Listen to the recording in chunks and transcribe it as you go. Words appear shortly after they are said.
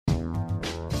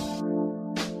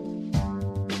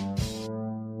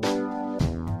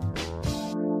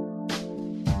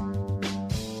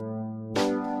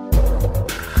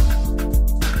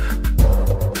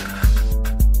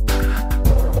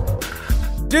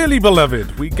Dearly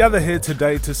beloved, we gather here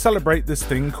today to celebrate this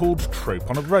thing called Trope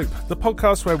on a Rope, the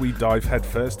podcast where we dive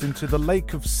headfirst into the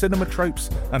lake of cinema tropes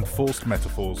and forced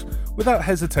metaphors, without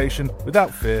hesitation,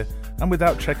 without fear, and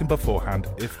without checking beforehand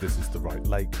if this is the right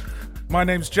lake. My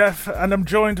name's Jeff, and I'm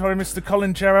joined by Mr.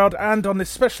 Colin Gerard, and on this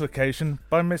special occasion,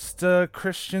 by Mr.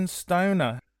 Christian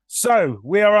Stoner. So,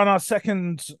 we are on our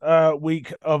second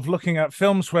week of looking at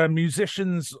films where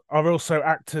musicians are also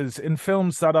actors in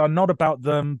films that are not about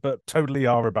them, but totally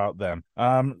are about them.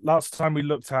 Last time we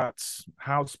looked at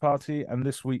House Party, and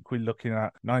this week we're looking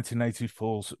at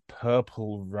 1984's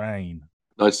Purple Rain.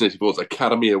 1984's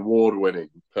Academy Award-winning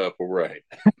Purple Rain.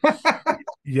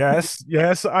 Yes,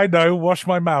 I know. Wash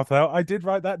my mouth out. I did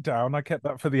write that down. I kept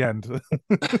that for the end.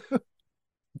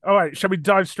 All right, shall we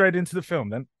dive straight into the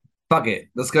film then? Fuck it,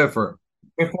 let's go for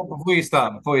it. Before you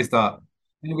start, I'm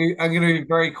gonna be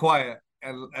very quiet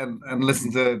and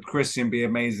listen to Christian be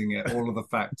amazing at all of the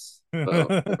facts.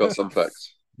 I've got some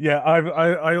facts. Yeah,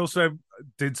 I also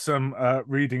did some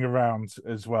reading around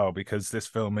as well, because this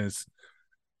film is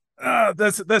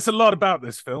there's a lot about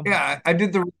this film. Yeah, I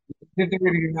did the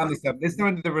reading around this stuff. It's not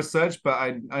into the research, but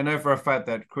I know for a fact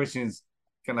that Christian's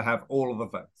gonna have all of the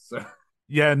facts. So.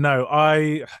 Yeah, no,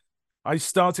 I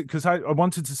started because I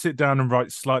wanted to sit down and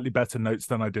write slightly better notes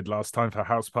than I did last time for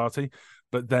House Party,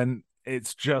 but then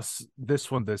it's just this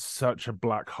one, there's such a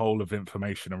black hole of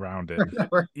information around it.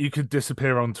 You could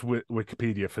disappear onto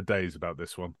Wikipedia for days about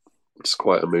this one. It's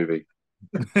quite a movie.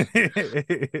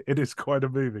 It is quite a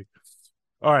movie.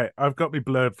 All right, I've got me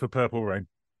blurb for Purple Rain.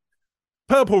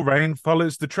 Purple Rain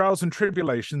follows the trials and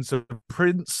tribulations of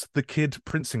Prince the Kid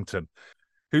Princington,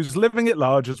 who's living at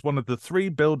large as one of the three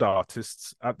billed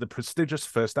artists at the prestigious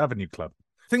First Avenue Club.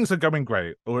 Things are going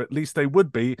great, or at least they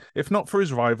would be, if not for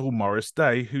his rival Morris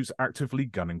Day, who's actively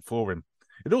gunning for him.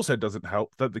 It also doesn't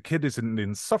help that the kid is an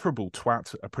insufferable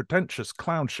twat, a pretentious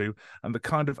clown shoe, and the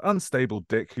kind of unstable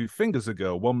dick who fingers a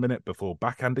girl 1 minute before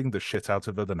backhanding the shit out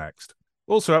of her the next.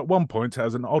 Also, at one point,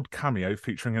 has an odd cameo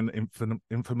featuring an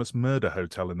infamous murder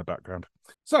hotel in the background.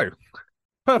 So,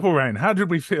 Purple Rain, how did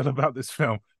we feel about this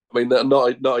film? I mean,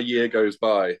 not a year goes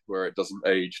by where it doesn't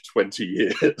age 20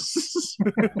 years.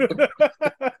 It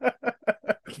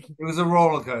was a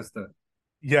roller coaster.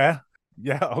 Yeah,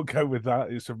 I'll go with that.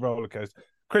 It's a roller coaster.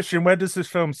 Christian, where does this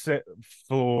film sit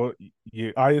for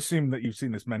you? I assume that you've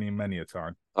seen this many and many a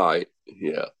time.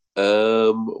 Yeah.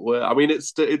 Well, I mean,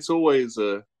 it's always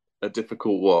a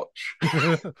difficult watch.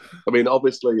 I mean,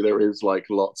 obviously there is like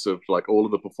lots of like all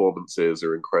of the performances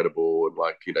are incredible and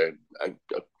like, you know,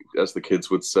 as the kids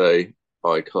would say,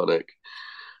 iconic.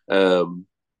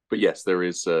 But yes, there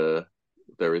is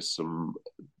some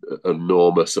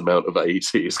enormous amount of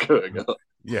 80s going on.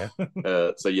 Yeah.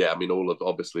 So yeah, I mean, all of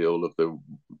the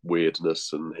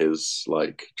weirdness and his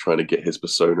like trying to get his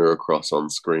persona across on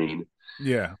screen.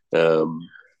 Yeah.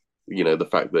 You know, the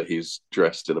fact that he's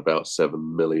dressed in about $7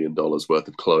 million worth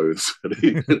of clothes and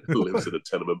he lives in a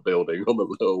tenement building on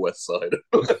the Lower West Side.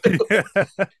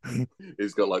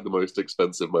 He's got like the most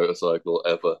expensive motorcycle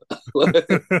ever,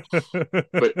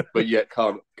 but yet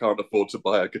can't afford to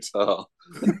buy a guitar.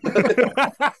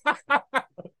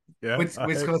 Yeah, which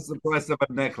costs the price of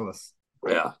a necklace.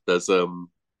 Yeah, there's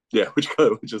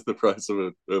which is the price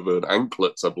of an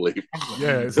anklet, I believe.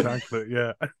 Yeah, it's an anklet.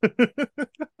 Yeah.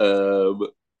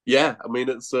 Yeah, I mean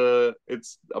it's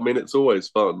always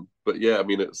fun, but yeah, I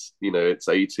mean it's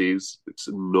 80s, it's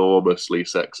enormously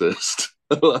sexist.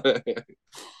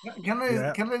 Can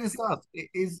I just ask,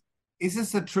 is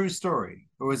this a true story,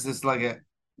 or is this like a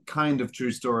kind of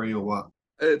true story, or what?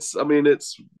 It's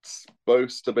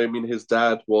supposed to be. I mean, his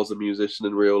dad was a musician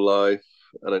in real life.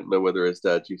 I don't know whether his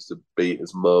dad used to beat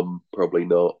his mum. Probably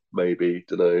not. Maybe.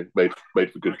 Don't know.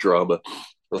 Made for good drama.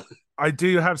 I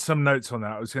do have some notes on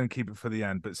that. I was going to keep it for the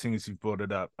end, but seeing as you've brought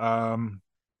it up,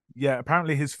 yeah,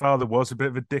 apparently his father was a bit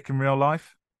of a dick in real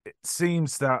life. It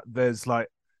seems that there's like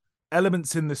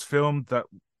elements in this film that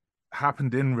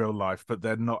happened in real life, but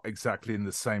they're not exactly in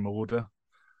the same order.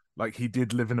 Like he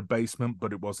did live in a basement,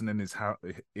 but it wasn't in his house,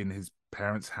 in his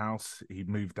parents' house. He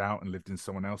moved out and lived in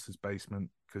someone else's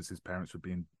basement because his parents were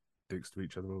being dicks to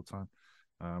each other all the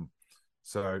time.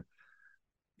 So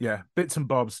yeah, bits and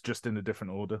bobs, just in a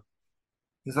different order.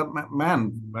 Is that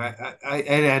man? I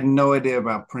had no idea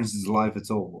about Prince's life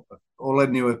at all. All I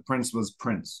knew of Prince was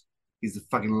Prince. He's a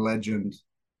fucking legend.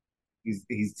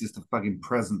 He's just a fucking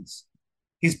presence.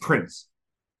 He's Prince.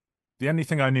 The only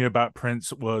thing I knew about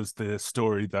Prince was the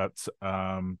story that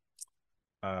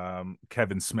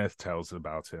Kevin Smith tells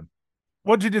about him.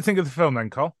 What did you think of the film then,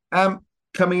 Cole?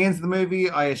 Coming into the movie,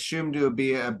 I assumed it would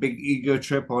be a big ego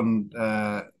trip on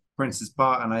Prince's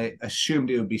part, and I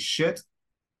assumed it would be shit.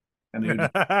 and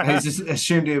he just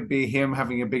assumed it would be him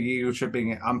having a big ego trip,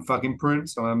 being I'm fucking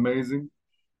Prince, I'm amazing.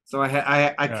 So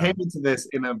I Yeah. came into this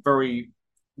in a very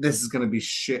this is going to be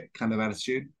shit kind of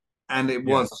attitude, and it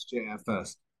Yeah. was shit at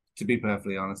first. To be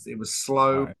perfectly honest, it was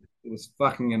slow, Right. it was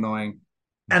fucking annoying,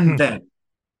 and then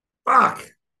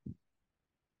fuck,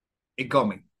 it got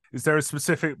me. Is there a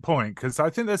specific point? Because I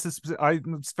think there's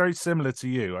it's very similar to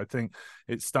you. I think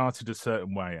it started a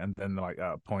certain way, and then like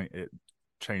at a point it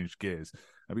changed gears.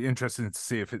 I'd be interested to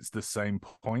see if it's the same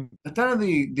point. I don't know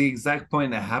the exact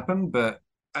point that happened, but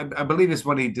I believe it's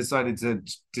when he decided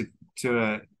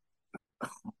to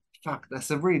fuck. That's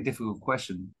a really difficult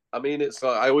question. I mean, it's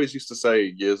like I always used to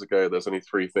say years ago. There's only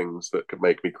three things that could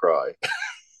make me cry,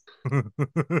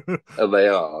 and they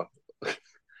are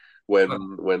when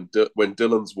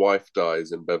Dylan's wife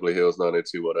dies in Beverly Hills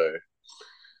 90210,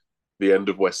 the end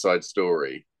of West Side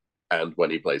Story, and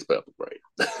when he plays Purple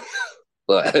Rain.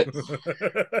 Like,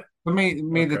 For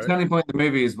me, the Okay. turning point in the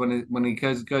movie is when he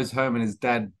goes home and his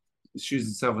dad shoots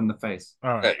himself in the face.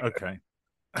 All right. Okay.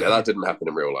 yeah, that didn't happen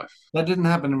in real life. That didn't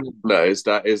happen in real. No, his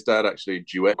dad actually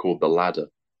duet called The Ladder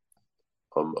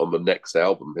on the next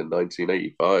album in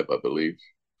 1985, I believe,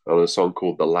 on a song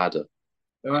called The Ladder.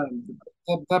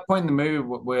 At that point in the movie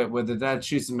where the dad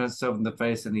shoots himself in the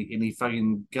face and he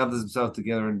fucking gathers himself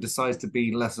together and decides to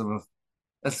be less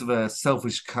of a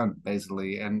selfish cunt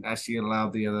basically, and actually allow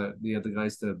the other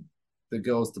guys the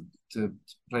girls to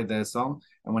play their song.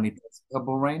 And when he plays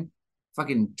Purple Rain,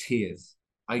 fucking tears.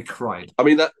 I cried. I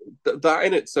mean that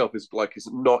in itself is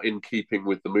not in keeping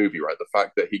with the movie, right? The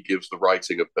fact that he gives the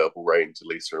writing of Purple Rain to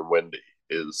Lisa and Wendy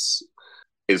is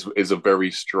a very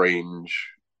strange,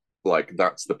 like,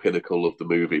 that's the pinnacle of the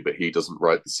movie, but he doesn't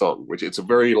write the song, which it's a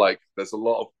very like there's a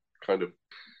lot of kind of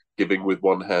giving with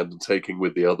one hand and taking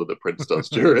with the other that Prince does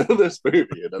during this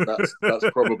movie, and that's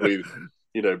probably,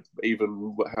 even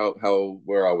how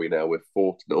where are we now? We're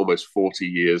almost 40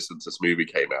 years since this movie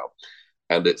came out,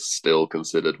 and it's still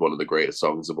considered one of the greatest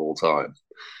songs of all time.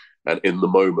 And in the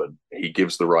moment, he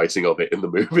gives the writing of it in the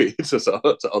movie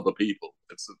to other people.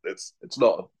 It's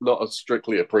not a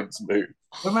strictly a Prince move.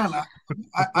 But man,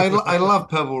 I love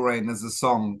Purple Rain as a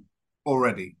song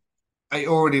already. I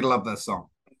already love that song.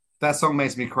 That song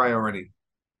makes me cry already.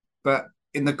 But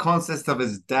in the context of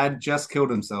his dad just killed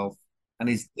himself and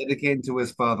he's dedicated to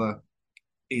his father,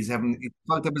 he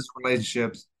fucked up his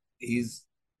relationships. He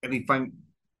find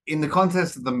in the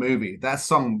context of the movie, that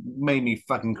song made me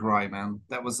fucking cry, man.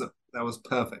 That was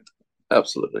perfect.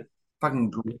 Absolutely.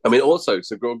 Fucking great. I mean, also,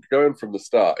 so going from the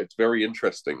start, it's very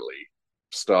interestingly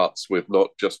starts with not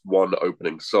just one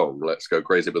opening song, Let's Go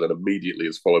Crazy, but then immediately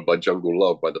is followed by Jungle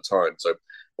Love by the time. So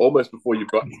almost before you've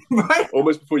got Right?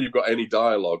 almost before you've got any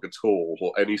dialogue at all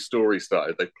or any story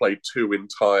started, they've played two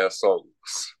entire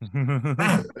songs,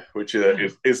 which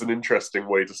is an interesting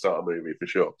way to start a movie for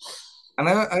sure. And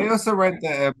I also read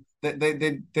that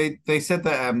they said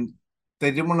that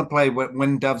they didn't want to play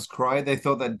When Doves Cry. They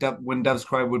thought that When Doves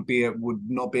Cry would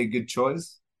not be a good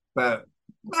choice. But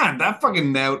man,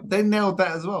 they nailed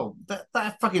that as well.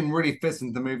 That fucking really fits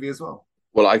into the movie as well.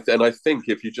 Well, I think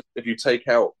if you take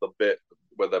out the bit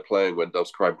where they're playing When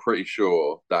Doves Cry, I'm pretty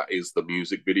sure that is the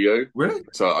music video. Really?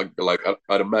 So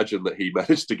I'd imagine that he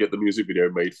managed to get the music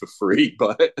video made for free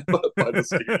by the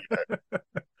studio.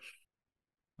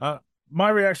 My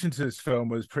reaction to this film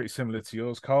was pretty similar to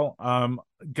yours, Cole.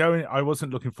 I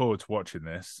wasn't looking forward to watching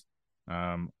this.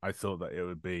 I thought that it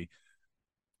would be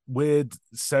weird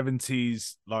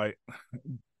 70s, like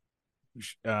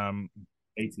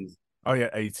 80s. Oh yeah,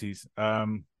 80s.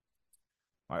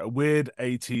 Like a weird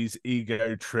 80s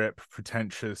ego trip,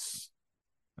 pretentious,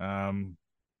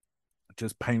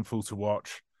 just painful to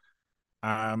watch.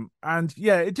 And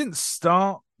yeah, it didn't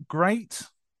start great.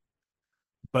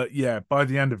 But yeah, by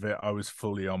the end of it, I was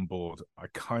fully on board. I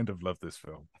kind of love this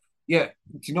film. Yeah,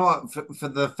 do you know what? For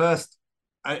the first,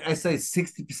 I say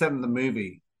 60% of the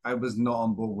movie, I was not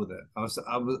on board with it. I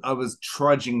was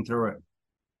trudging through it.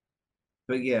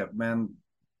 But yeah, man,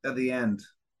 at the end,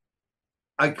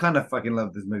 I kind of fucking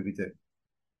love this movie too.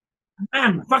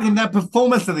 Man, fucking that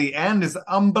performance at the end is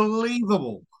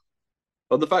unbelievable.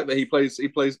 And the fact that he plays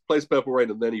Purple Rain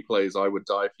and then he plays I Would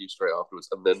Die for You straight afterwards,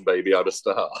 and then Baby I'm a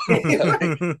Star.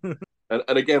 and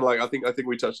again, like I think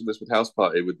we touched on this with House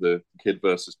Party with the kid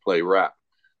versus play rap.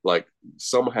 Like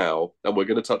somehow, and we're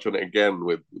going to touch on it again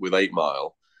with 8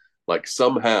 Mile. Like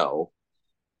somehow,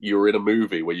 you're in a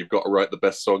movie where you've got to write the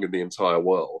best song in the entire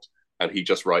world, and he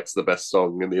just writes the best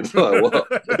song in the entire world.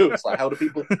 It's like, how do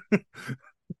people?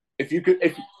 If you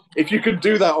could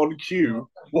do that on cue,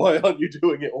 why aren't you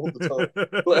doing it all the time?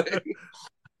 Like,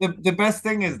 the best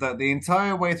thing is that the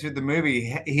entire way through the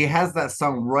movie, he has that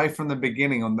song right from the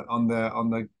beginning on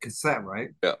the cassette, right?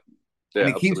 Yeah, And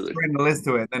yeah, he keeps absolutely. trying to listen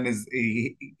to it. Then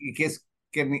he gets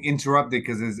getting interrupted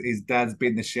because his dad's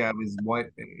beating the shit out of his wife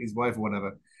or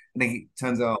whatever. And he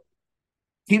turns out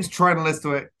keeps trying to listen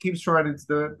to it, keeps trying to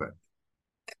do it, but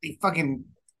he fucking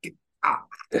ah,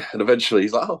 Yeah, and eventually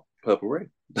he's like, "Oh, Purple Rain."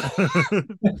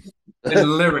 and the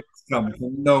lyrics come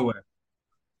from nowhere.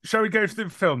 Shall we go through the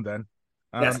film then?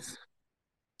 Yes.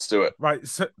 Let's do it. Right,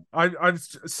 so I've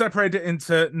separated it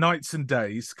into nights and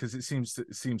days because it seems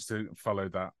to follow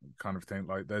that kind of thing.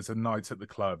 Like there's a night at the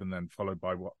club and then followed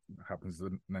by what happens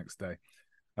the next day.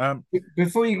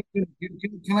 Before you,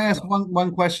 can I ask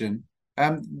one question?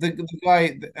 The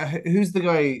guy, who's the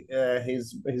guy?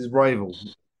 His rival.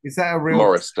 Is that a real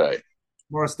Morris Day.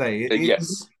 Morris Day?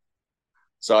 Yes.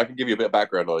 So I can give you a bit of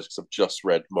background knowledge because I've just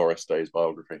read Morris Day's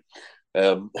biography.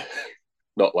 Um,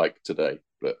 not like today,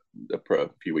 but a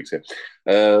few weeks ago.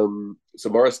 So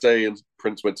Morris Day and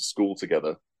Prince went to school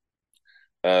together.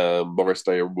 Morris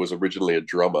Day was originally a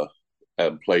drummer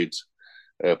and played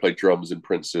drums in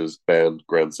Prince's band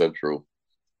Grand Central,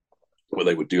 where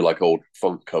they would do like old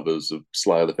funk covers of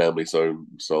Sly and the Family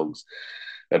songs.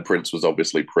 And Prince was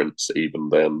obviously Prince even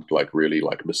then, like really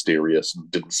like mysterious and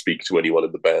didn't speak to anyone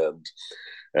in the band.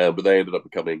 But they ended up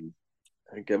becoming,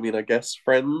 I guess,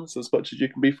 friends as much as you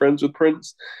can be friends with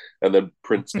Prince. And then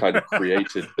Prince kind of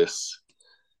created this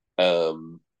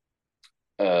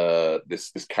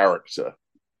this character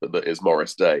that is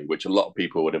Morris Day, which a lot of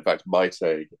people, and in fact,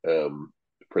 Maite,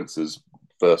 Prince's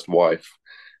first wife,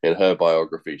 in her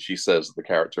biography, she says the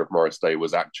character of Morris Day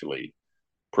was actually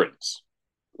Prince.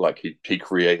 Like he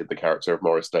created the character of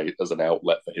Morris Day as an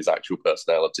outlet for his actual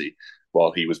personality,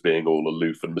 while he was being all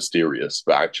aloof and mysterious.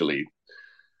 But actually,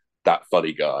 that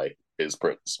funny guy is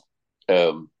Prince.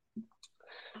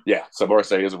 Yeah, so Morris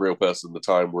Day is a real person. The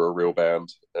Time were a real band.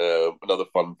 Another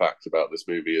fun fact about this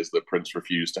movie is that Prince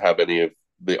refused to have any of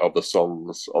the other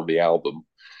songs on the album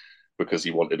because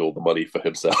he wanted all the money for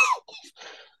himself.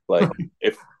 Like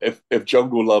if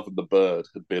Jungle Love and the Bird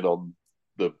had been on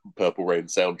the Purple Rain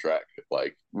soundtrack,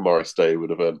 like Morris Day would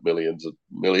have earned millions,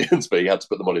 but he had to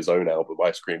put them on his own album,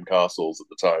 Ice Cream Castles, at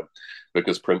the time,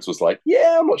 because Prince was like,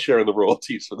 "Yeah, I'm not sharing the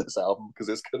royalties for this album because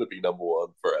it's going to be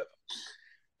 #1 forever,"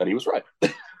 and he was right.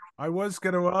 I was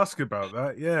going to ask about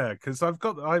that, yeah, because I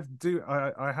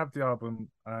have the album,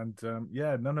 and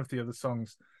yeah, none of the other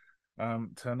songs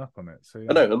turn up on it. So I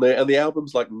yeah, know, and the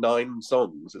album's like 9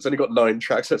 songs. It's only got 9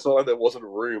 tracks. So it's not like there wasn't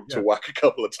room to yeah. whack a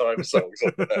couple of time songs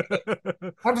on there.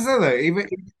 How to say that?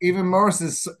 Even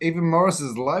Morris's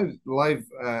live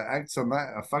acts on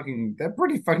that are fucking. They're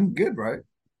pretty fucking good, right?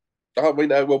 Oh, we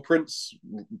know. Well, Prince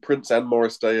and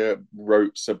Morris Day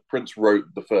wrote. So Prince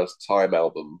wrote the first Time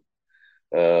album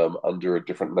under a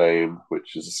different name,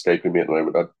 which is escaping me at the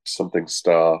moment. Something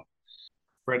Star.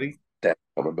 Freddie. Damn,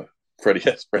 I remember. Freddie,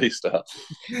 yes, Freddie Star.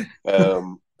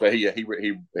 But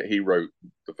he wrote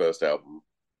the first album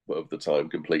of the Time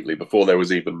completely before there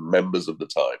was even members of the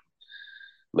Time.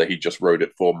 That he just wrote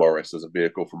it for Morris as a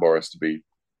vehicle for Morris to be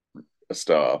a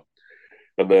star,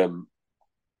 and then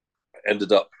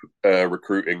ended up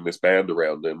recruiting this band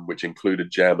around him, which included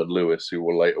Jam and Lewis, who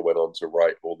will later went on to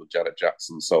write all the Janet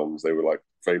Jackson songs. They were like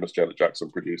famous Janet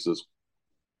Jackson producers.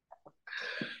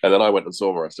 And then I went and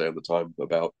saw Morris Day at the Time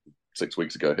about 6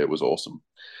 weeks ago. It was awesome.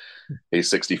 He's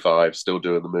 65, still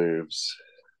doing the moves.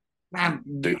 Man,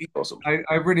 Dude, awesome.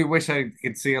 I really wish I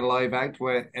could see a live act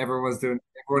where everyone in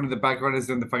the background is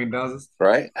doing the fucking dances.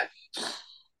 Right?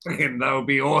 Fucking, that would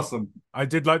be awesome. I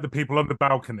did like the people on the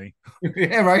balcony.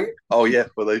 Yeah, right. Oh yeah,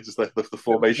 well they just left the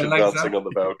formation dancing that. on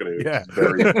the balcony. Yeah.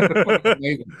 Very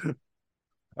Amazing.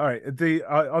 All right. The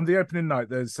on the opening night,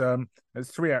 there's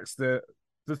 3 acts.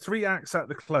 The 3 acts at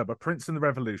the club are Prince and the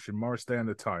Revolution, Morris Day and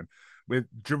the Time, with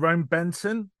Jerome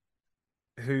Benton,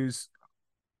 who's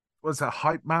was a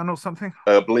hype man or something.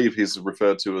 I believe he's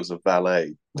referred to as a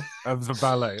valet. As a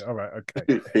valet. All right.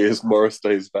 Okay. He is Morris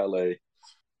Day's valet.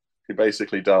 He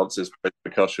basically dances, plays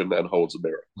percussion, and holds a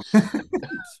mirror.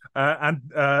 And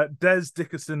Des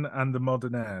Dickerson and the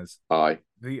Modernaires. Aye.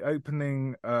 The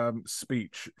opening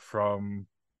speech from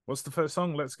what's the first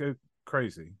song? Let's Go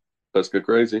Crazy. Let's Go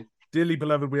Crazy. Dearly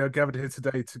beloved, we are gathered here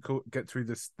today to get through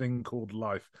this thing called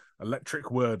life.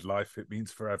 Electric word, life. It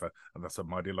means forever, and that's a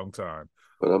mighty long time.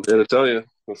 But I'm here to tell you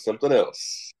there's something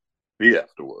else. The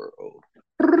afterworld.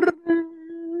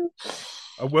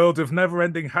 A world of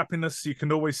never-ending happiness. You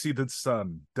can always see the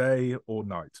sun, day or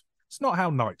night. It's not how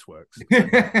night works.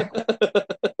 I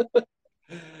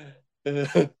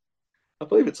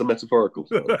believe it's a metaphorical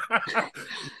term.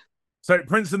 So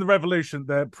Prince and the Revolution,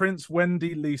 they're Prince,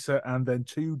 Wendy, Lisa, and then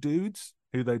two dudes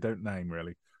who they don't name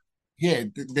really. Yeah,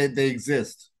 they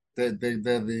exist. They're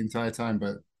the entire time,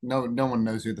 but no one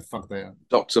knows who the fuck they are.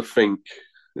 Dr. Fink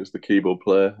is the keyboard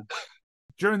player.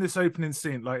 During this opening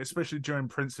scene, like especially during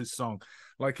Prince's song,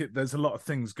 there's a lot of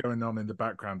things going on in the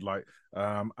background. Like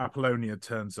Apollonia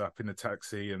turns up in a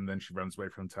taxi and then she runs away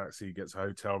from the taxi, gets a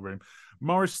hotel room.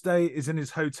 Morris Day is in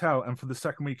his hotel, and for the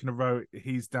second week in a row,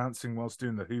 he's dancing whilst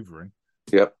doing the hoovering.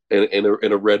 Yep, in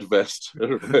a red vest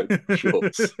and red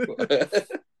shorts.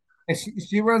 And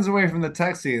she runs away from the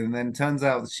taxi, and then turns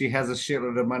out she has a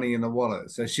shitload of money in the wallet,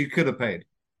 so she could have paid.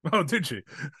 Oh, did she?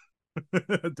 I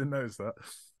didn't notice that.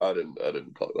 I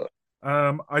didn't clock that.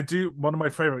 I do. One of my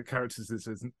favorite characters is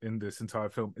in this entire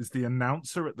film is the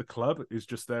announcer at the club. Who's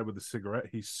just there with a cigarette.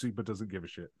 He super doesn't give a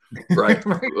shit. Right,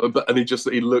 and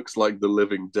he looks like the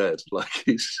living dead. Like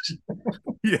he's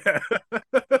yeah.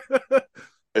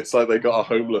 It's like they got a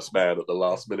homeless man at the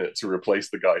last minute to replace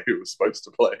the guy who was supposed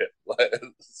to play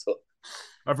it.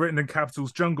 I've written in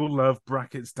capitals Jungle Love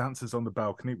brackets dancers on the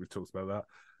balcony. We've talked about that.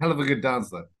 Hell of a good dance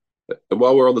though. And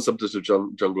while we're on the subject of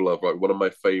Jungle Love, right, one of my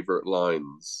favorite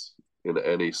lines in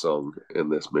any song in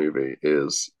this movie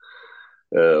is,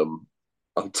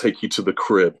 "I'll take you to the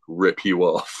crib, rip you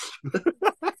off."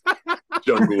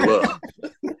 Jungle Love.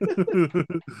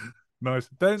 Nice.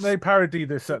 Don't they parody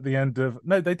this at the end of...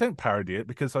 No, they don't parody it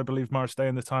because I believe Morris Day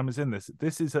and the Time is in this.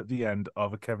 This is at the end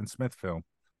of a Kevin Smith film.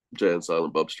 Jay and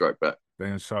Silent Bob Strike Back. Jay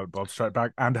and Silent Bob Strike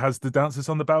Back, and has the dancers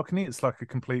on the balcony. It's like a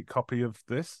complete copy of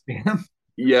this.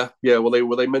 Yeah. Yeah.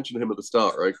 Well, they mentioned him at the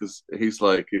start, right? Because he's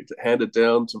like it's handed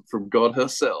down from God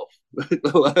herself, and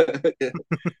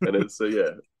it's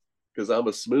yeah. Because I'm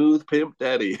a smooth pimp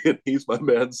daddy, and he's my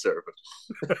manservant.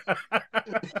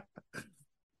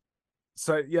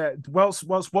 So yeah, whilst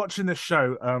watching this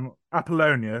show,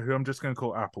 Apollonia, who I'm just going to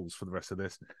call Apples for the rest of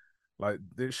this, like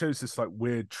it shows this like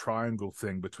weird triangle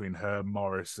thing between her,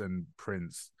 Morris, and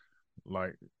Prince.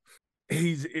 Like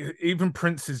even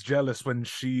Prince is jealous when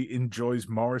she enjoys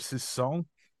Morris's song.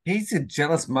 He's a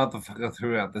jealous motherfucker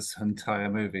throughout this entire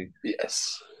movie.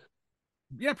 Yes.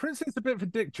 Yeah, Prince is a bit of a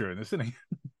dick during this, isn't he?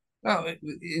 Oh,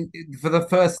 for the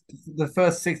first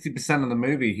 60% of the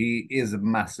movie, he is a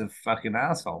massive fucking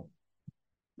asshole.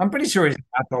 I'm pretty sure he's an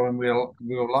asshole in real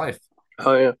life.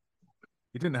 Oh yeah.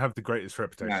 He didn't have the greatest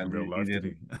reputation in real life, did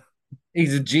he?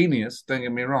 He's a genius, don't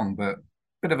get me wrong, but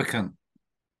bit of a cunt.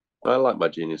 I like my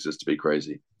geniuses to be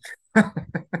crazy.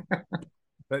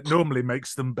 That normally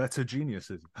makes them better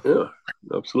geniuses. Yeah,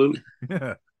 absolutely.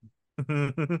 Yeah.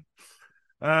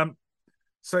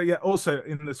 So yeah, also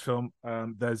in this film,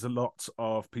 there's a lot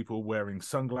of people wearing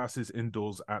sunglasses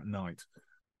indoors at night.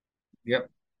 Yep.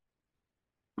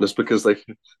 It's because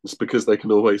they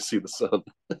can always see the sun,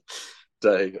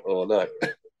 day or night.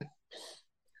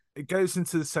 It goes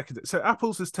into the second. So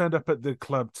Apples has turned up at the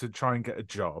club to try and get a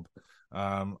job,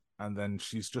 and then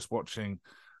she's just watching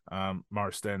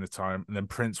Morris Day in the Time, and then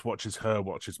Prince watches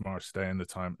Morris Day in the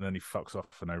Time, and then he fucks off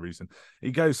for no reason.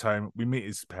 He goes home. We meet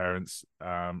his parents.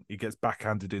 He gets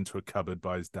backhanded into a cupboard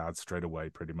by his dad straight away,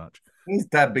 pretty much. His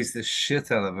dad beats the shit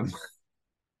out of him.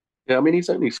 Yeah, I mean he's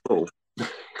only small.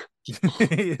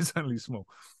 He is only small.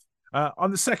 On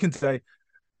the second day,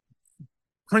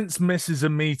 Prince misses a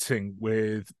meeting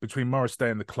between Morris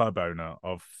Day and the club owner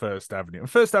of First Avenue. And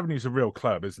First Avenue is a real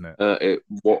club, isn't it?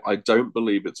 I don't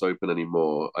believe it's open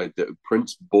anymore.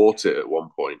 Prince bought it at one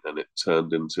point, and it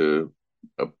turned into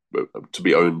to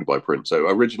be owned by Prince. So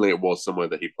originally, it was somewhere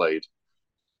that he played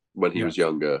when he was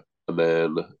younger, and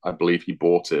then I believe he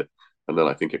bought it, and then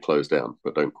I think it closed down.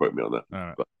 But don't quote me on that.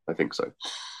 Right. But I think so.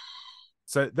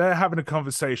 So they're having a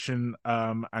conversation,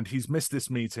 and he's missed this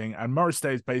meeting. And Morris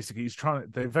Day is basically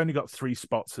they've only got 3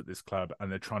 spots at this club, and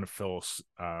they're trying to force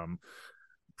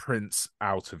Prince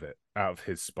out of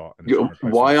his spot. And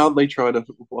why aren't they trying to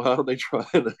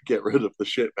get rid of the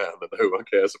shit band that no one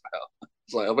cares about?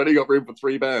 It's like I've only got room for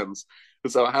 3 bands.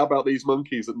 So how about these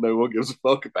monkeys that no one gives a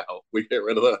fuck about? We get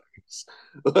rid of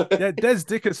those. Yeah, Des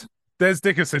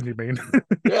Dickerson, you mean?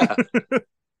 Yeah.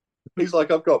 He's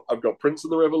like, I've got Prince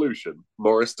and the Revolution,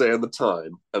 Morris Day and the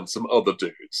Time, and some other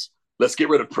dudes. Let's get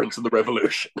rid of Prince and the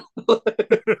Revolution.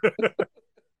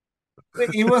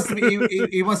 He wants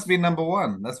to be number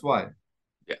 1. That's why.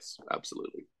 Yes,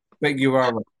 absolutely. But you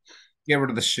are right. Get rid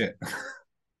of the shit.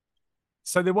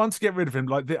 So they want to get rid of him.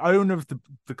 Like the owner of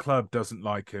the club doesn't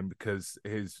like him because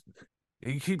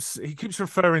he keeps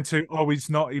referring to,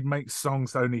 he makes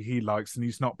songs only he likes, and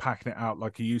he's not packing it out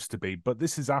like he used to be. But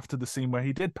this is after the scene where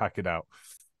he did pack it out,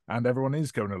 and everyone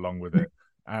is going along with it.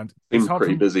 And it's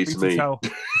pretty busy to me. Tell.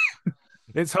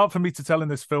 It's hard for me to tell in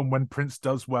this film when Prince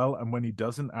does well and when he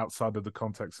doesn't outside of the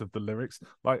context of the lyrics.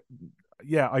 Like,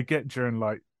 yeah, I get during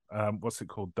like what's it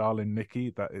called, Darling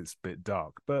Nikki, that it's a bit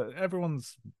dark, but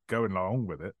everyone's going along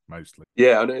with it mostly.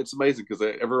 Yeah, and it's amazing because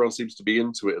everyone seems to be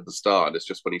into it at the start, and it's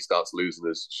just when he starts losing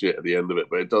his shit at the end of it.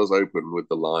 But it does open with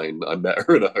the line, "I met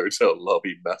her in a hotel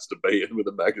lobby masturbating with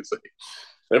a magazine."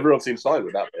 Everyone seems fine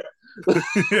with that bit.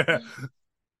 Yeah.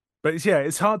 But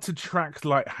it's hard to track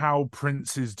like how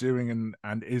Prince is doing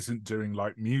and isn't doing,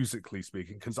 like musically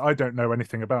speaking, because I don't know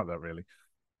anything about that really.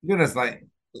 You know, it's like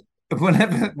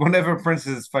whenever Prince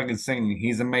is fucking singing,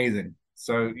 he's amazing.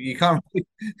 So you can't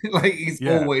like he's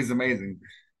always amazing.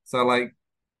 So like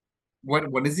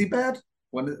when is he bad?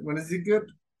 When is he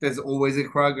good? There's always a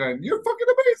crowd going, "You're fucking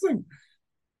amazing."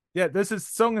 Yeah, there's a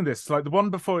song in this, like the one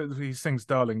before he sings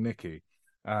 "Darling Nikki."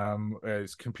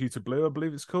 It's Computer Blue, I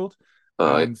believe it's called.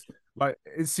 And like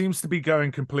it seems to be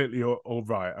going completely all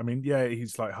right. I mean, yeah,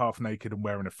 he's like half naked and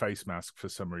wearing a face mask for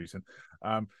some reason.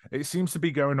 It seems to be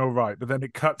going all right, but then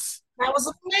it cuts. That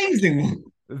was amazing.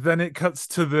 Then it cuts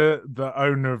to the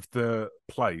owner of the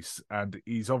place, and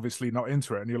he's obviously not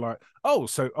into it. And you're like,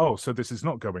 so this is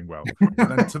not going well. And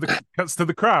then cuts to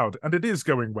the crowd, and it is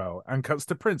going well. And cuts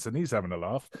to Prince, and he's having a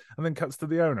laugh. And then cuts to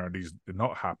the owner, and he's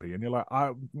not happy. And you're like,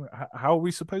 how are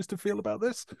we supposed to feel about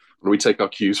this? We take our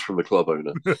cues from the club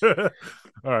owner.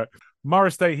 All right,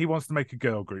 Morris Day, he wants to make a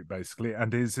girl group basically,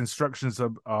 and his instructions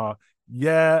are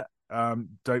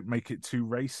don't make it too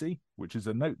racy, which is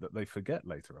a note that they forget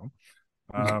later on.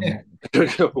 When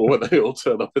they all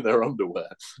turn up in their underwear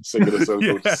singing a song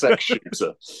called Sex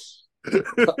Shooter.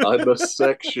 I'm a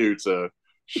sex shooter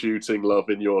shooting love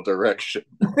in your direction.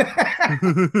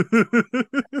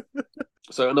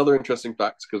 So another interesting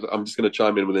fact, because I'm just going to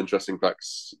chime in with interesting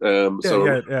facts.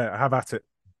 Have at it.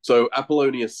 So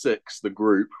Apollonia 6, the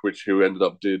group, who ended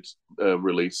up did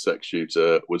release Sex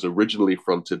Shooter, was originally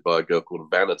fronted by a girl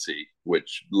called Vanity,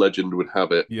 which legend would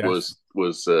have it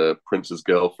was Prince's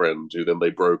girlfriend, who then they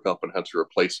broke up and had to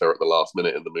replace her at the last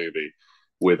minute in the movie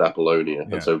with Apollonia.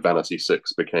 And so Vanity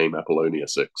 6 became Apollonia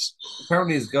 6.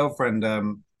 Apparently his girlfriend,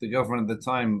 the girlfriend at the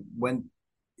time, when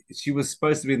she was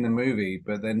supposed to be in the movie,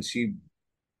 but then she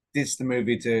ditched the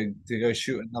movie to go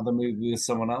shoot another movie with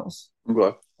someone else.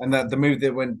 Okay. And that the movie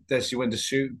that she went to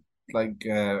shoot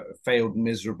failed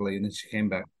miserably, and then she came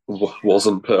back.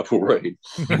 Wasn't Purple Rain.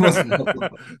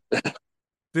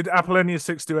 Did Apollonia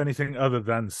 6 do anything other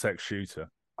than Sex Shooter?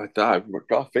 I've got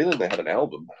a feeling they had an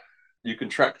album. You can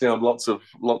track down lots of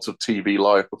TV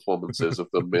live performances of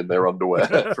them in their underwear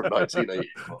from 1980.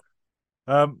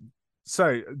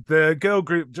 So the girl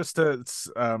group, just to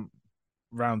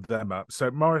round them up. So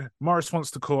Morris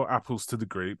wants to call Apples to the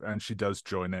group, and she does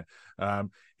join it.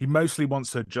 He mostly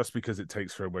wants her just because it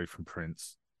takes her away from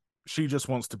Prince. She just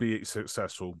wants to be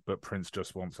successful, but Prince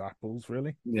just wants Apples,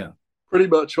 really. Yeah, pretty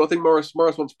much. I think Morris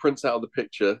wants Prince out of the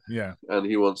picture. Yeah, and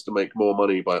he wants to make more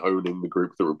money by owning the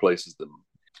group that replaces them.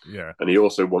 Yeah, and he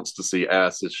also wants to see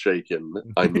asses shaken.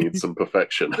 I need some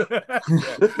perfection.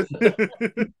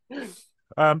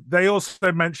 They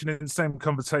also mention in the same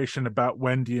conversation about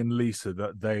Wendy and Lisa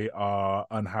that they are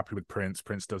unhappy with Prince.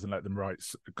 Prince doesn't let them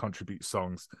contribute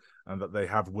songs, and that they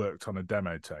have worked on a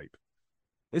demo tape.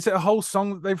 Is it a whole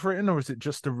song that they've written, or is it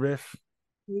just a riff?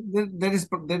 They just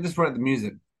write the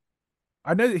music.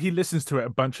 I know that he listens to it a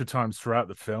bunch of times throughout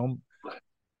the film,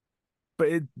 but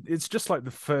it's just like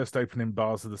the first opening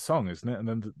bars of the song, isn't it? And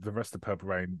then the rest of Purple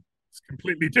Rain is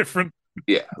completely different.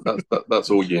 Yeah, that's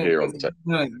all you hear on the tape.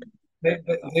 No,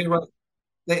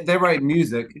 they write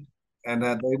music, and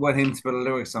they want him to put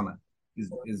lyrics on it.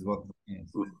 Is what it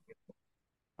is.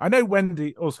 I know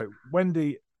Wendy. Also,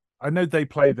 Wendy. I know they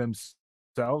play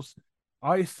themselves.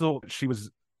 I thought she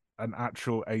was an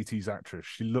actual 80s actress.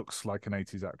 She looks like an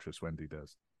 80s actress. Wendy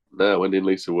does. No, Wendy and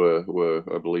Lisa were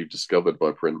I believe discovered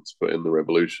by Prince, but in the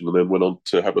Revolution, and then went on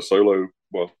to have a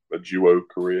duo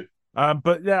career.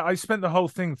 But yeah, I spent the whole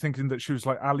thing thinking that she was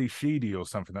like Ali Sheedy or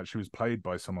something, that she was played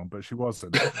by someone, but she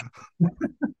wasn't. So,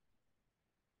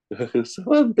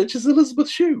 bitch is Elizabeth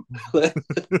Shue.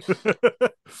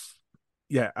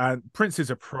 Yeah, and Prince is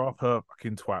a proper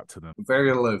fucking twat to them. Very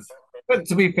aloof. But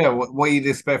to be fair, what you'd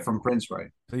expect from Prince,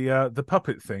 right? The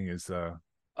puppet thing is the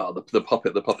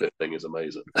puppet thing is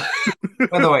amazing.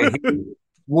 By the way,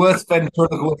 worst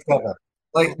ventriloquist ever.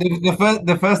 Like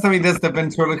the first time he does the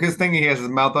ventriloquist thing, he has his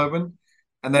mouth open,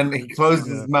 and then he closes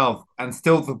his mouth, and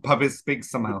still the puppet speaks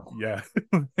somehow. Yeah,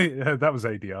 yeah, that was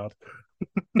ADR.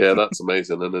 Yeah, that's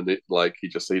amazing. And then he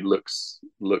looks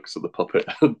at the puppet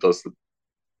and does the.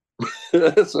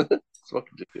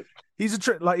 fucking genius. He's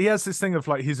he has this thing of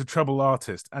like he's a trouble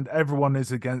artist and everyone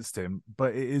is against him,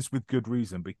 but it is with good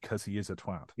reason because he is a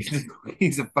twat.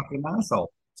 He's a fucking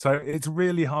asshole. So it's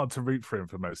really hard to root for him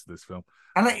for most of this film.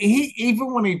 And he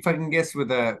even when he fucking gets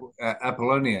with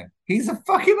Apollonia, he's a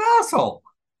fucking asshole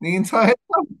the entire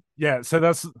time. Yeah, so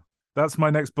that's my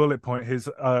next bullet point.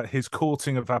 His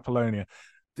courting of Apollonia.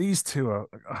 These two are.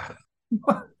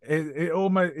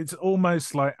 It's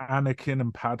almost like Anakin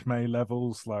and Padme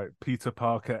levels, like Peter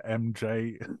Parker,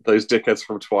 MJ. Those dickheads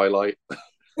from Twilight.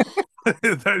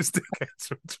 Those dickheads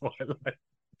from Twilight.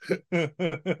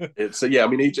 It's yeah. I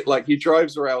mean, he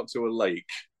drives her out to a lake,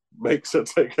 makes her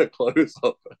take her clothes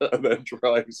off, and then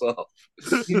drives off.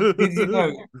 Did you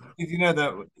know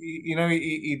that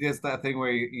he does that thing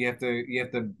where you have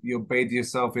to bathe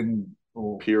yourself in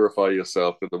or purify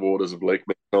yourself in the waters of Lake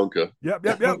Minnetonka. Yep.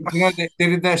 You know, they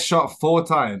did that shot 4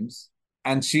 times,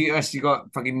 and she actually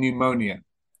got fucking pneumonia.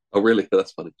 Oh, really?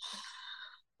 That's funny.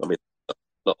 I mean,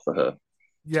 not for her.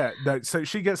 Yeah, no. So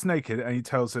she gets naked, and he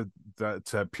tells her that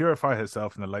to purify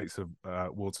herself in the lakes of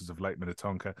waters of Lake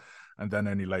Minnetonka, and then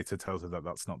only later tells her that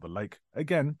that's not the lake.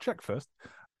 Again, check first.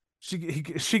 She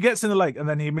gets in the lake, and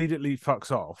then he immediately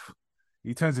fucks off.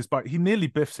 He turns his bike. He nearly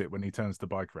biffs it when he turns the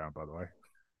bike around. By the way.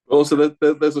 Also,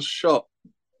 there's a shot.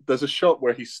 There's a shot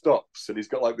where he stops and he's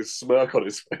got like this smirk on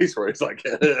his face where he's like,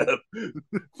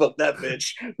 "Fuck that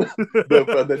bitch,"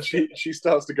 and then she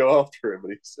starts to go after him,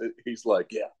 and he's like,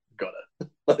 "Yeah, got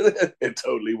it." It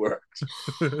totally worked.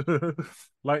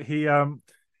 Like he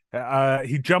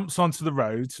jumps onto the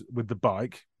road with the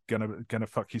bike, gonna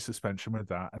fuck your suspension with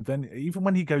that, and then even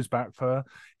when he goes back for her,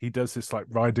 he does this like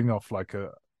riding off like a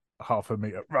half a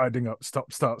meter, riding up,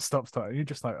 stop, start, stop, start. And you're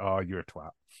just like, oh, you're a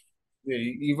twat. Yeah,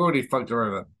 you've already fucked her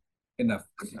over. Enough.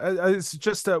 It's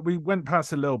just we went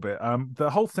past a little bit. The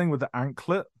whole thing with the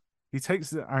anklet. He takes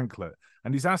the anklet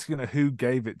and he's asking her who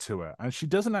gave it to her, and she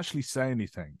doesn't actually say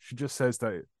anything. She just says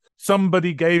that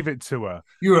somebody gave it to her.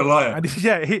 You're a liar. And he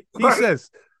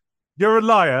says, "You're a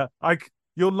liar.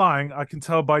 You're lying. I can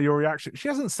tell by your reaction." She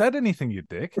hasn't said anything, you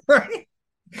dick. Right?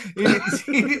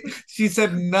 She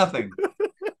said nothing.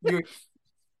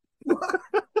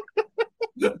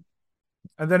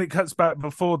 And then it cuts back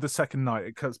before the second night.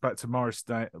 It cuts back to Morris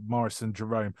and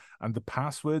Jerome, and the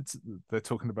passwords they're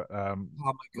talking about. Oh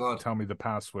my god! Tell me the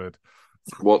password.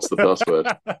 What's the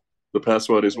password? The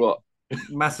password is what?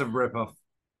 Massive ripoff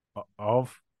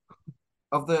of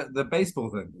the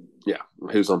baseball thing. Yeah,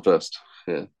 Who's on First?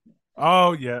 Yeah.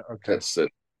 Oh yeah, okay. That's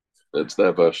it. It's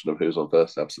their version of Who's on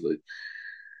First, absolutely.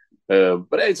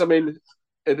 But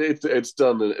it's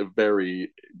done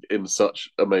in such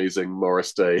amazing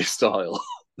Morris Day style.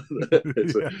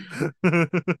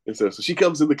 So she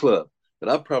comes in the club, and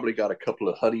I've probably got a couple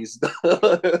of honeys.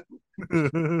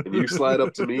 And you slide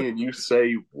up to me and you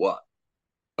say, "What?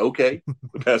 Okay."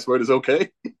 The password is okay.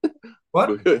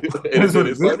 What? it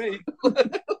is by me.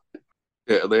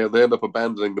 Yeah, they end up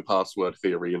abandoning the password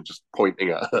theory and just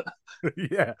pointing at her.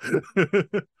 Yeah.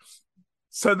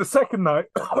 So the second night,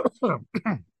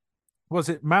 was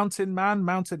it Mountain Man,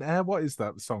 Mountain Air? What is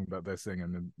that song that they're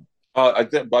singing? I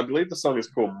believe the song is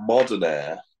called Modern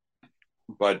Air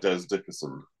by Des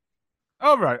Dickerson.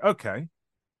 Oh, right. Okay.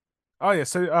 Oh, yeah.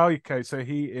 So, okay. So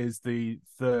he is the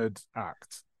third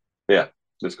act. Yeah.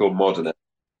 It's called Modern Air.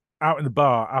 Out in the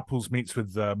bar, Apples meets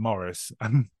with Morris,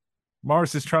 and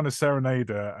Morris is trying to serenade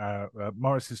her.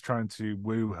 Morris is trying to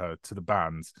woo her to the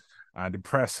band and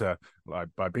impress her like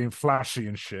by being flashy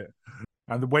and shit.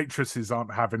 And the waitresses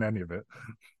aren't having any of it.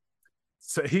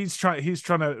 So he's trying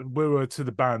to woo her to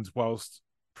the band whilst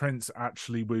Prince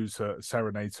actually woos her,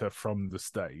 serenades her from the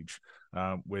stage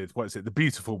with, what is it, The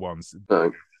Beautiful Ones.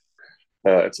 No.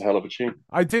 It's a hell of a tune.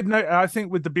 I did know. I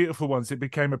think with The Beautiful Ones, it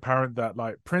became apparent that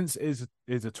like Prince is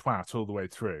a twat all the way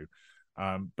through,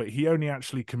 but he only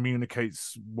actually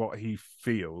communicates what he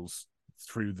feels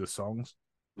through the songs.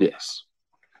 Yes,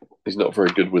 he's not very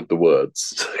good with the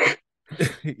words.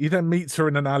 He then meets her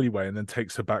in an alleyway and then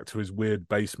takes her back to his weird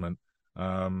basement.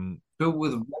 Filled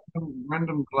with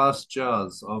random glass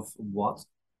jars of what?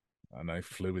 I know,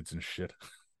 fluids and shit.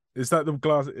 Is that the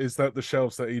glass? Is that the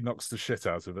shelves that he knocks the shit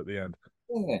out of at the end?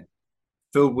 Yeah.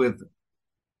 Filled with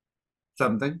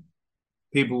something.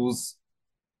 People's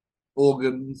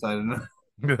organs, I don't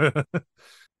know.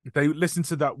 They listen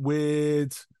to that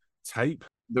weird tape.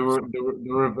 The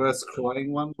reverse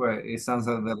crying one where it sounds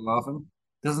like they're laughing.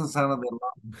 Doesn't sound like they're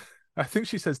laughing. I think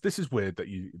she says, "This is weird that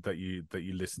you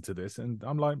listen to this," and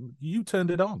I'm like, "You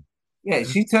turned it on." Yeah,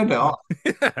 she turned it on.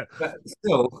 Yeah. But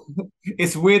still,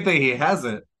 it's weird that he has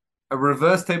it. A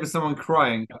reverse tape of someone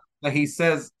crying that he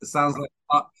says sounds like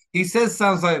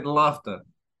laughter.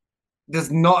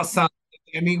 Does not sound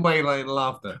any way like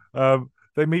laughter.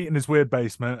 They meet in his weird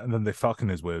basement, and then they fuck in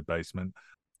his weird basement,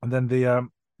 and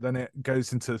then it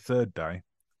goes into the third day.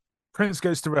 Prince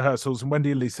goes to rehearsals, and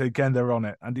Wendy and Lisa again they're on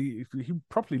it, and he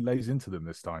properly lays into them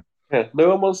this time. Yeah, no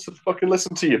one wants to fucking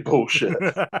listen to your bullshit.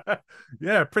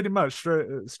 Yeah, pretty much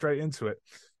straight into it.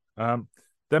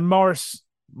 Then Morris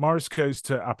goes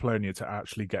to Apollonia to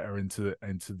actually get her into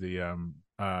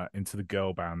the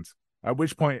girl band. At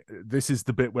which point, this is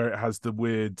the bit where it has the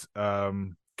weird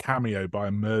cameo by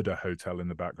a murder hotel in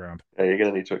the background. Yeah, you're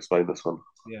gonna need to explain this one.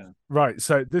 Yeah. Right.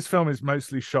 So this film is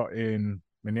mostly shot in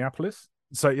Minneapolis.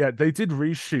 So yeah, they did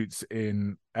reshoots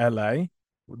in LA.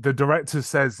 The director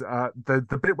says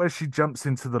the bit where she jumps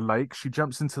into the lake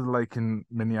in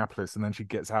Minneapolis, and then she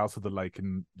gets out of the lake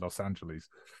in Los Angeles.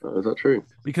 Is that true?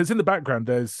 Because in the background,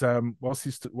 there's while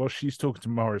she's talking to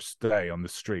Morris Day on the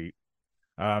street,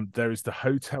 there is the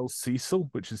Hotel Cecil,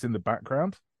 which is in the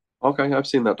background. Okay, I've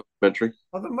seen that documentary.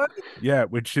 Oh, the murder? Yeah,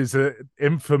 which is a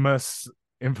infamous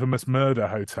murder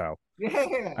hotel.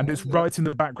 Yeah. And it's right in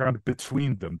the background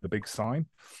between them, the big sign.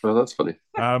 Oh, that's funny.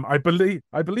 I believe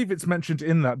it's mentioned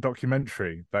in that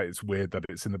documentary that it's weird that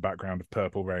it's in the background of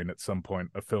Purple Rain at some point,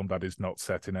 a film that is not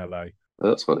set in LA.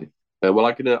 That's funny. Well,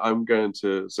 I'm going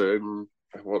to. So,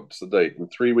 what's the date? In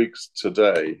 3 weeks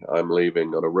today, I'm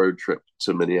leaving on a road trip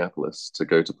to Minneapolis to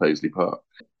go to Paisley Park.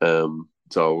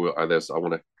 So I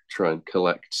want to try and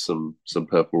collect some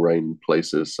Purple Rain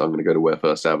places. I'm going to go to where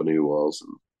First Avenue was,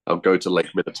 and I'll go to Lake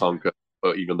Minnetonka.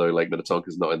 But even though Lake Minnetonka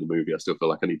is not in the movie, I still feel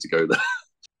like I need to go there.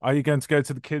 Are you going to go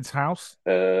to the kids' house?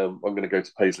 I'm going to go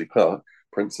to Paisley Park,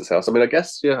 Prince's house. I mean, I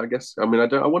guess. I mean,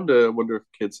 I wonder if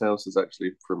Kid's house is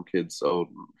actually from Prince's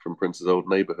old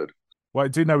neighborhood. What I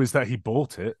do know is that he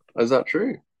bought it. Is that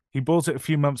true? He bought it a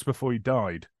few months before he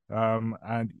died.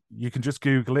 And you can just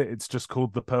Google it. It's just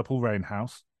called the Purple Rain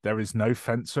House. There is no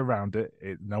fence around it.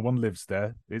 No one lives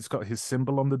there. It's got his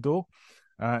symbol on the door.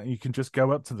 You can just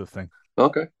go up to the thing.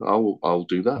 Okay, I'll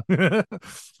do that.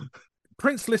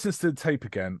 Prince listens to the tape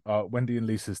again, Wendy and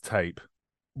Lisa's tape,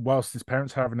 whilst his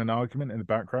parents are having an argument in the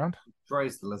background.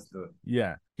 Tries to listen to it.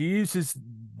 Yeah,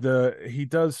 he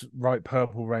does write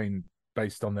Purple Rain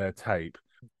based on their tape.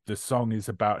 The song is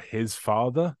about his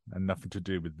father and nothing to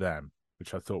do with them,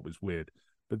 which I thought was weird.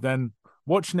 But then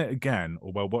watching it again,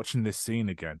 watching this scene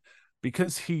again,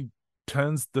 because he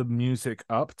turns the music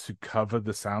up to cover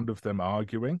the sound of them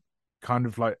arguing, kind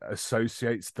of like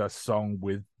associates the song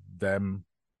with them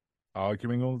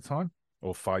arguing all the time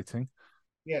or fighting.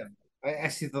 Yeah, I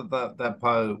actually thought that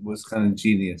part was kind of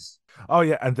genius. Oh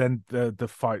yeah, and then the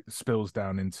fight spills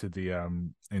down into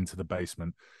the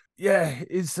basement. Yeah,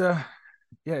 his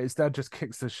dad just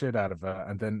kicks the shit out of her,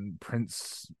 and then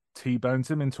Prince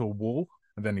T-bones him into a wall,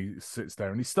 and then he sits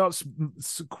there and he starts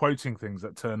quoting things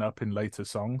that turn up in later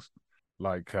songs,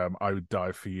 like "I would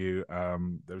die for you."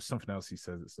 There was something else he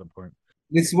says at some point.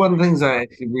 This is one of the things I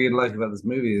actually really like about this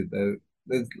movie, though.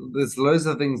 There's loads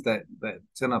of things that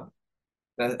turn up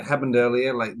that happened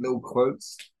earlier, like little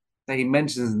quotes that he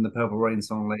mentions in the Purple Rain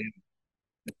song later.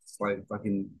 It's like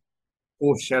fucking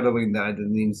foreshadowing that I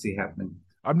didn't even see happening.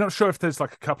 I'm not sure if there's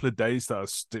like a couple of days that are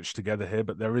stitched together here,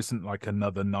 but there isn't like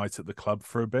another night at the club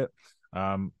for a bit.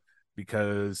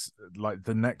 Because like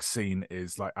the next scene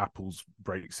is like Apples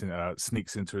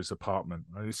sneaks into his apartment.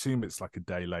 I assume it's like a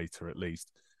day later at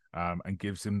least, and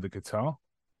gives him the guitar.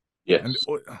 Yeah, and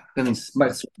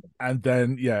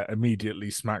then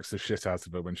immediately smacks the shit out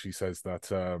of her when she says about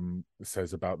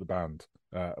the band,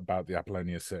 about the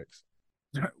Apollonia 6.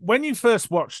 When you first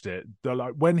watched it,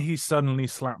 when he suddenly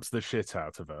slaps the shit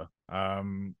out of her,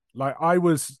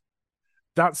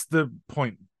 that's the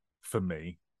point for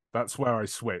me. That's where I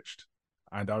switched,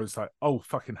 and I was like, "Oh,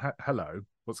 fucking hello,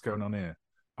 what's going on here?"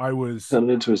 I was turning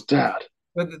into his dad.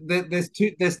 But there's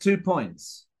 2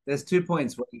 points. There's 2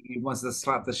 points where he wants to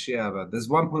slap the shit out of her. There's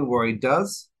one point where he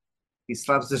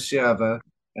slaps the shit out of her,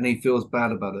 and he feels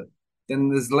bad about it. Then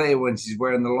there's later when she's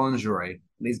wearing the lingerie,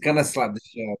 and he's gonna slap the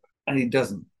shit out of her, and he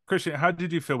doesn't. Christian, how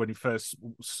did you feel when you first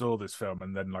saw this film,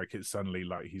 and then he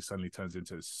suddenly turns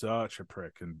into such a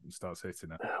prick and starts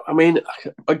hitting her? I mean,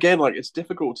 again, it's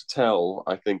difficult to tell,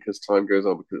 I think, as time goes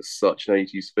on, because it's such an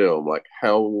 80s film,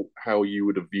 how you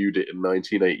would have viewed it in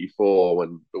 1984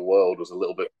 when the world was a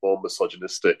little bit more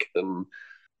misogynistic, and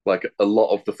a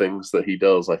lot of the things that he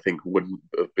does, I think, wouldn't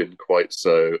have been quite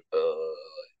so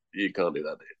you can't do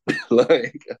that.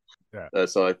 Yeah.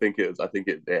 So I think it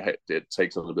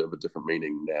takes on a bit of a different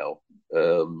meaning now.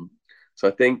 So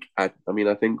I think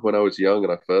when I was young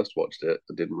and I first watched it,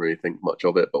 I didn't really think much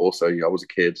of it. But also, I was a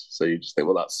kid, so you just think,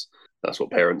 well, that's what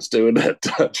parents do, and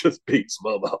dad just beats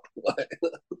mum up.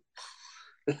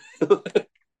 But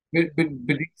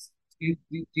Do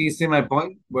you see my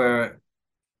point? Where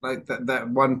like that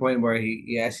one point where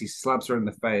he actually slaps her in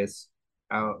the face,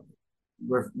 out,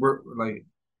 like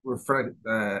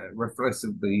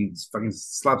reflexively, he fucking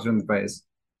slaps her in the face.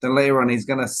 Then later on, he's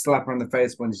gonna slap her in the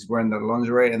face when she's wearing that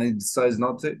lingerie, and then he decides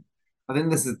not to. I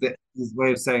think this is his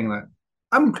way of saying that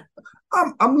I'm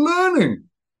I'm learning.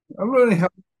 I'm learning how.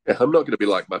 Yeah, I'm not going to be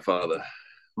like my father.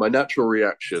 My natural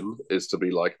reaction is to be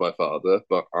like my father,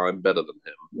 but I'm better than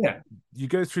him. Yeah, You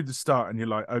go through the start and you're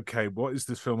like, okay, what is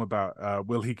this film about?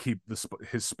 Will he keep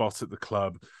his spot at the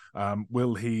club?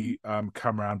 Will he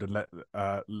come around and let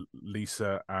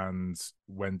Lisa and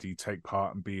Wendy take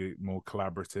part and be more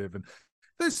collaborative? And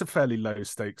there's a fairly low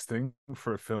stakes thing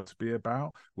for a film to be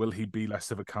about. Will he be less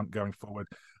of a cunt going forward?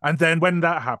 And then when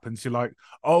that happens, you're like,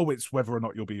 oh, it's whether or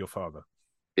not you'll be your father.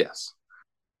 Yes.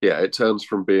 Yeah, it turns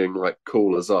from being like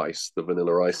Cool as Ice, the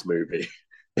Vanilla Ice movie,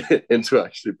 into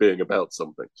actually being about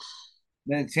something.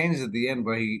 then it changes at the end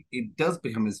where he does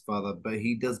become his father, but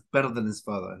he does better than his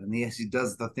father, and he actually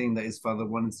does the thing that his father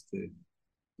wanted to do.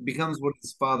 He becomes what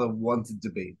his father wanted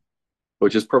to be.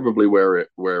 Which is probably where it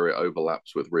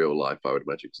overlaps with real life, I would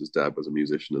imagine, because his dad was a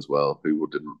musician as well, who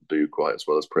didn't do quite as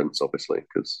well as Prince, obviously,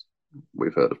 because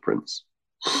we've heard of Prince.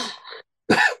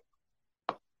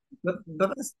 But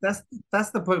that's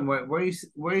the point where he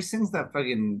sings that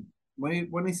fucking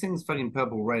when he sings fucking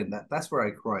Purple Rain. That's where I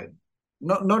cried.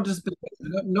 Not just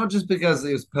because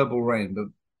it was Purple Rain, but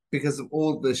because of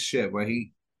all this shit where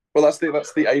he. Well, that's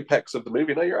the apex of the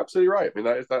movie. No, you're absolutely right. I mean,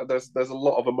 there's a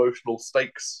lot of emotional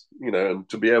stakes, and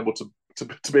to be able to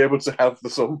have the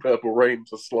song Purple Rain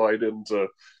to slide into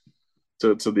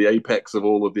to the apex of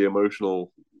all of the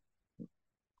emotional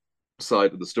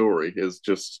side of the story is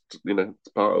just it's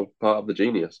part of the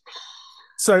genius.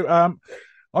 So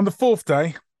on the fourth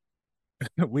day,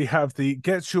 we have the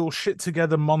Get Your Shit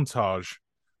Together montage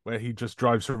where he just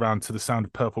drives around to the sound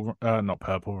of not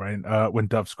Purple Rain, When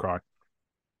Doves Cry.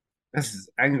 This is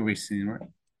angry scene, right?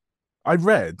 I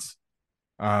read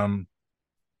that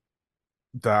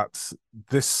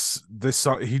this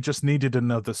he just needed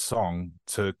another song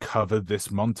to cover this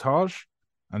montage,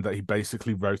 and that he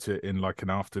basically wrote it in like an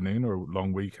afternoon or a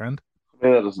long weekend.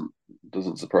 Yeah, that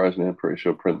doesn't surprise me. I'm pretty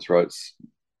sure Prince writes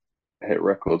hit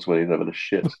records when he's having a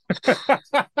shit.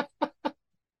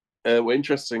 Well,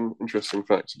 interesting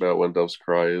facts about When Doves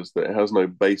Cry is that it has no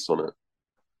bass on it.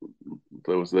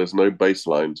 There's no bass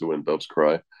line to When Doves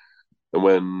Cry, and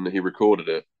when he recorded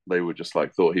it, they were just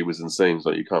like thought he was insane. It's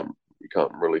like you can't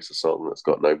release a song that's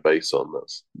got no bass on.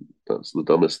 That's the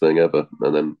dumbest thing ever.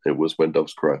 And then it was When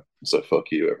Doves Cry. So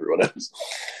fuck you, everyone else.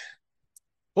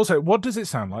 Also, what does it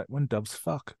sound like when doves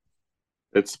fuck?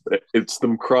 It's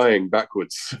them crying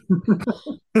backwards.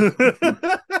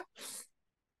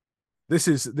 This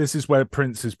is where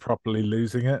Prince is properly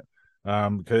losing it.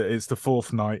 It's the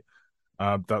fourth night.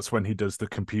 That's when he does the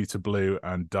Computer Blue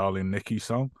and Darling Nikki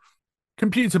song.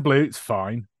 Computer Blue, it's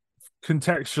fine.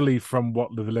 Contextually, from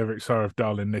what the lyrics are of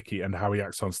Darling Nikki and how he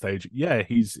acts on stage, yeah,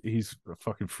 he's a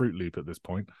fucking Fruit Loop at this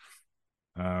point.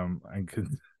 And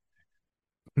can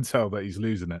tell that he's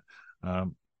losing it.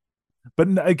 But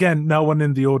again, no one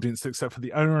in the audience except for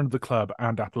the owner of the club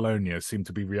and Apollonia seem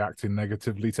to be reacting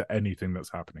negatively to anything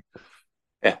that's happening.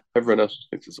 Yeah, everyone else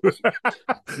thinks it's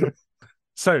awesome.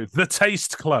 So, the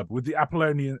Taste Club with the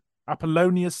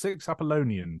Apollonia 6,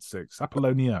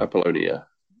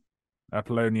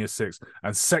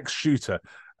 and Sex Shooter.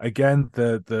 Again,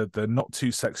 the not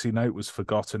too sexy note was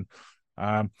forgotten.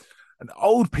 And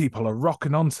old people are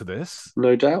rocking onto this.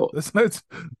 No doubt.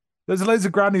 There's loads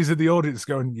of grannies in the audience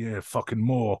going, yeah, fucking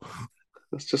more.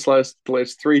 It's just like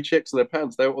there's three chicks in their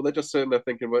pants. They're just sitting there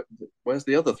thinking, where's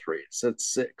the other three? It said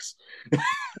 6.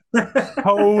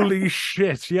 Holy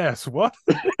shit, yes, what?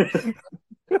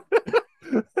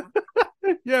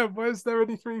 Yeah, where's there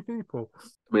only 3 people?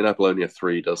 I mean, Apollonia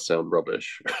 3 does sound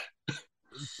rubbish.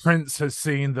 Prince has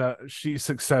seen that she's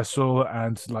successful,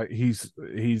 and like he's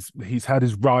had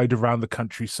his ride around the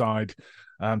countryside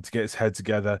to get his head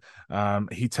together.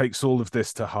 He takes all of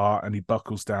this to heart and he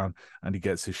buckles down and he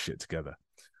gets his shit together.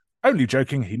 Only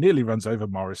joking, he nearly runs over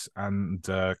Morris and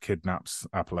kidnaps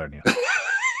Apollonia.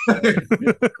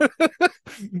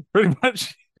 Pretty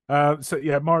much. So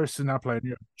yeah, Morris and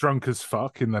Apollonia, drunk as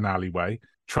fuck in an alleyway,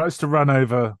 tries to run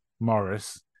over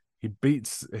Morris.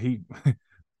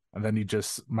 And then he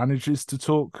just manages to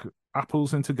talk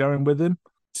Apples into going with him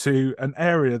to an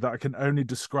area that I can only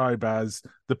describe as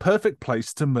the perfect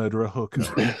place to murder a hooker.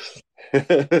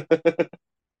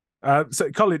 So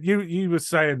Colin, you were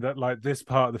saying that like this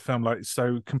part of the film, like,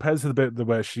 so compared to the bit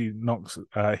where he knocks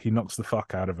the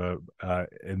fuck out of her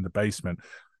in the basement,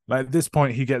 like at this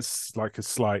point he gets like a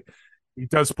slight He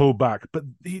does pull back, but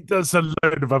he does a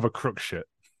load of other crook shit.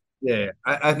 Yeah,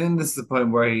 I think this is the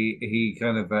point where he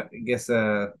kind of gets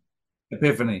a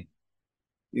epiphany.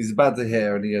 He's about to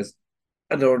hear, and he goes,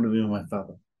 "I don't want to be my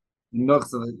father." He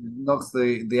knocks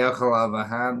the alcohol out of her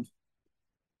hand.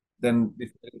 Then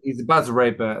he's about to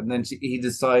rape her, and then he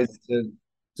decides to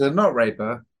not rape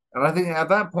her. And I think at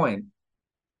that point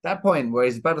where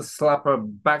he's about to slap her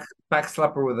back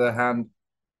slap her with her hand,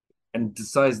 and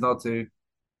decides not to,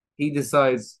 he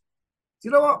decides,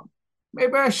 you know what?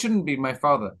 Maybe I shouldn't be my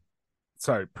father.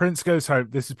 So Prince goes home.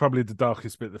 This is probably the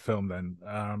darkest bit of the film then,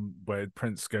 where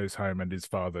Prince goes home and his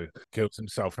father kills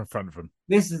himself in front of him.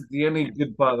 This is the only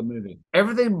good part of the movie.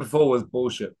 Everything before was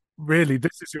bullshit. Really,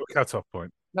 this is your cutoff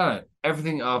point? No,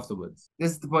 everything afterwards.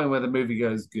 This is the point where the movie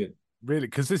goes good. Really?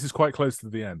 Because this is quite close to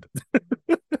the end.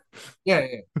 Yeah.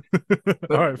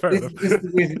 All right, fair enough.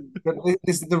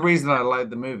 This is the reason I like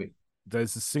the movie.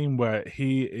 There's a scene where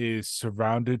he is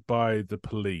surrounded by the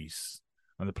police,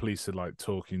 and the police are like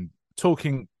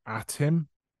talking at him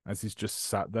as he's just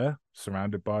sat there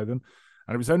surrounded by them.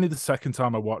 And it was only the second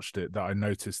time I watched it that I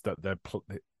noticed that they're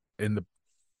in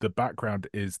the background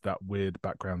is that weird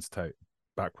backwards tape,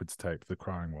 the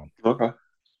crying one. Okay,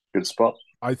 good spot.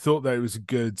 I thought that it was a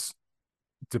good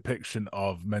depiction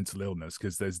of mental illness,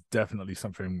 because there's definitely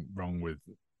something wrong with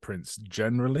Prince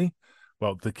generally.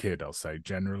 Well, the kid, I'll say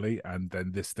generally, and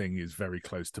then this thing is very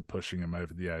close to pushing him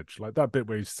over the edge. Like that bit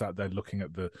where he's sat there looking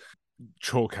at the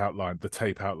chalk outline, the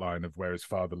tape outline of where his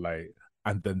father lay,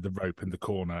 and then the rope in the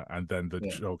corner, and then the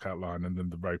chalk outline, and then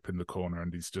the rope in the corner,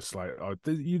 and he's just like, "Oh,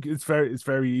 it's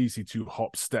very easy to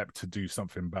hop step to do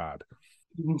something bad."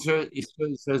 It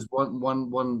shows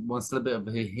one snippet of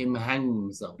him hanging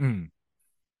himself.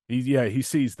 He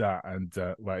sees that, and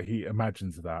he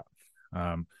imagines that,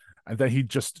 and then he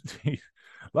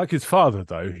like his father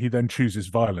though, he then chooses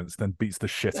violence, then beats the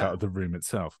shit out of the room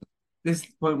itself. This is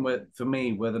the point where, for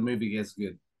me, where the movie gets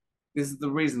good. This is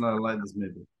the reason I like this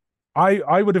movie.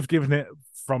 I would have given it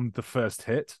from the first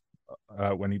hit,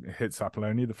 when he hits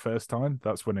Apollonia the first time.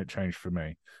 That's when it changed for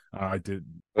me. I did.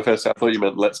 The first, I thought you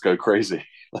meant "Let's Go Crazy."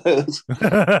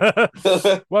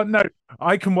 Well, no,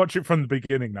 I can watch it from the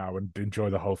beginning now and enjoy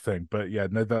the whole thing. But yeah,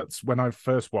 no, that's when I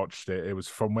first watched it. It was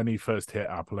from when he first hit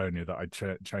Apollonia that I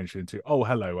changed into, oh,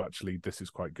 hello, actually, this is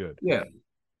quite good. Yeah,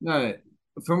 no,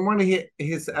 from when he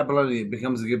hits Apollonia, it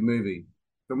becomes a good movie.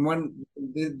 From when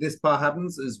this part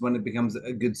happens is when it becomes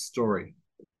a good story.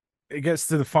 It gets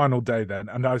to the final day then,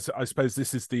 and I suppose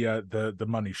this is the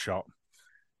money shot.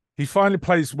 He finally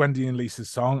plays Wendy and Lisa's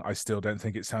song. I still don't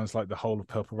think it sounds like the whole of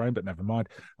Purple Rain, but never mind.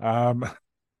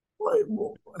 What?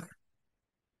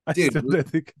 Dude,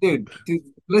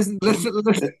 listen.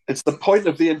 It's the point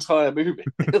of the entire movie.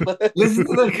 Listen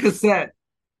to the cassette.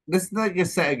 Listen to the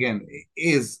cassette again. It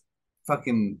is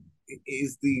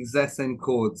the exact same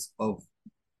chords of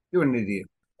 "You're an Idiot."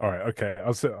 All right, okay.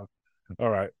 All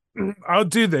right. I'll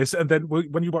do this, and then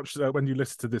when you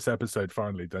listen to this episode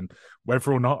finally, then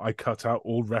whether or not I cut out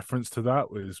all reference to that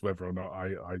is whether or not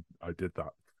I did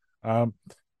that.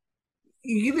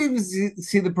 You can even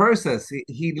see the process.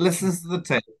 He listens to the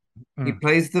tape. He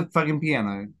plays the fucking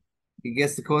piano. He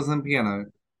gets the chords on the piano.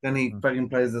 Then he fucking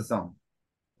plays the song.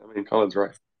 I mean, Colin's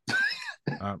right.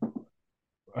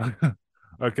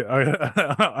 Okay,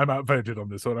 I'm outvoted on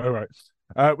this one. All right.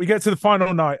 We get to the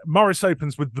final night. Morris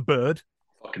opens with The Bird.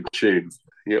 Fucking tune.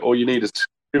 Yeah, all you need is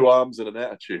 2 arms and an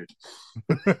attitude.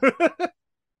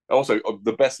 Also,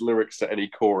 the best lyrics to any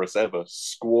chorus ever: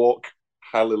 squawk,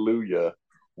 hallelujah,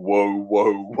 whoa,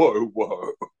 whoa, whoa,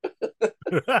 whoa.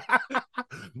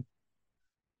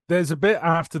 There's a bit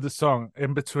after the song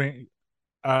in between,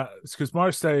 because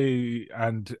Morrissey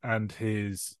and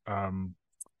his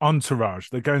entourage,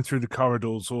 they're going through the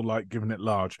corridors, all like giving it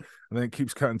large, and then it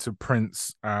keeps cutting to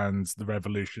Prince and the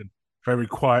Revolution, very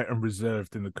quiet and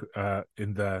reserved in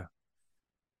there.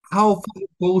 How fucking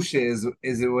bullshit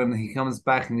is it when he comes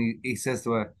back and he says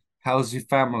to her, "How's your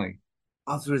family?"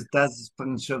 After his dad's just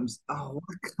fucking shows, oh, what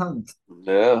a cunt.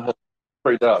 Yeah,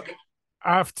 pretty dark.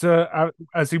 After,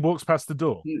 as he walks past the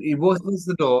door, he walks past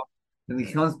the door and he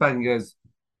comes back and goes,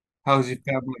 "How's your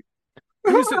family?"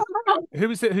 Who is it?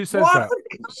 Who is it who says that?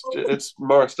 It's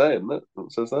Morris Day, isn't it?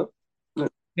 That says that.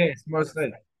 Yeah, it's Morris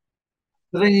Day.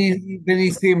 But then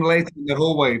you see him later in the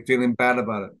hallway feeling bad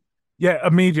about it. Yeah,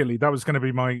 immediately. That was going to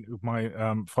be my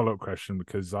follow-up question,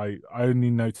 because I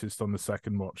only noticed on the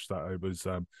second watch that it was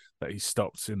that he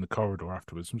stopped in the corridor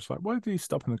afterwards. I'm just like, why did he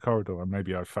stop in the corridor? And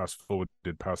maybe I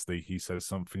fast-forwarded past he says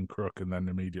something crook and then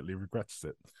immediately regrets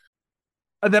it.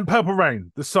 And then Purple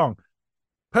Rain, the song.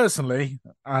 Personally,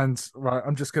 and right,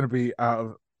 I'm just going to be out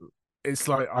of... It's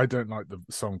like, I don't like the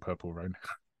song Purple Rain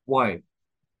Why?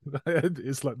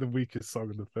 It's like the weakest song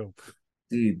in the film.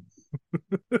 Dude.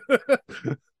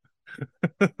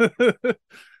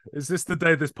 Is this the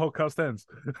day this podcast ends?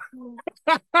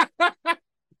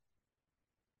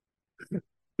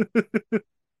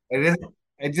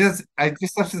 I just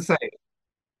have to say,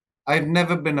 I've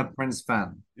never been a Prince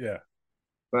fan, Yeah.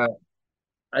 but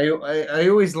I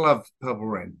always loved Purple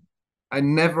Rain. I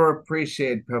never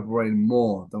appreciated Purple Rain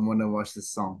more than when I watched this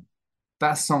song.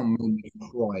 That song made me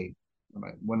cry.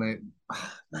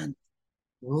 Man,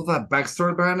 all that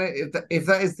backstory behind it. If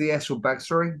that is the actual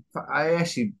backstory, I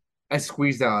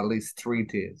squeezed out at least 3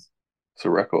 tears. It's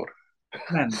a record.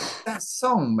 Man, that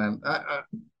song, man.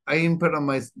 I even put it on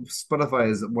my Spotify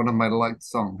as one of my liked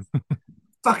songs.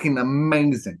 Fucking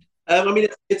amazing. I mean,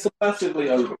 it's a massively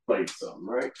overplayed song,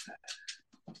 right?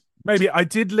 Maybe I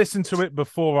did listen to it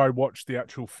before I watched the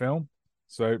actual film.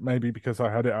 So maybe because I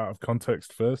had it out of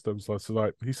context first, I was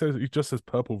like, he just says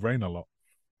Purple Rain a lot.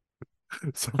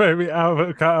 So maybe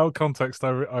out of context, I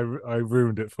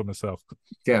ruined it for myself.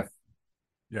 Jeff.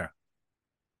 Yeah.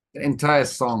 The entire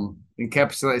song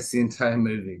encapsulates the entire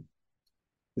movie.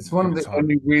 It's one of the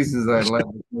only reasons I like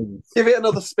this movie. Give it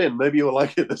another spin. Maybe you'll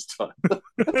like it this time.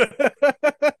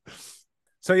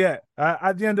 So yeah,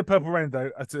 at the end of Purple Rain,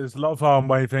 though, there's a lot of arm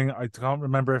waving. I can't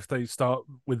remember if they start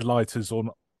with lighters or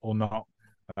not.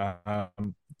 I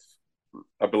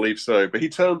believe so, but he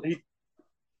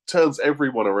turns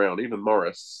everyone around, even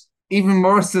Morris. Even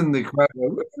Morris in the crowd.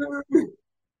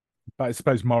 But I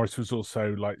suppose Morris was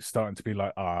also like starting to be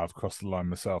like, I've crossed the line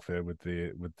myself here with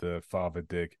the father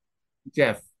dig.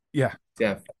 Jeff. Yeah.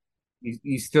 Jeff.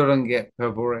 You still don't get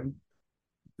Purple Rain?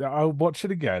 I'll watch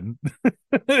it again.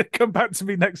 Come back to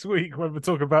me next week when we're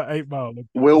talking about 8 Mile.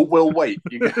 We'll wait.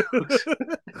 I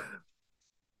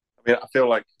mean, I feel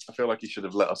like you should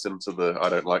have let us into the I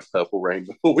don't like Purple Rain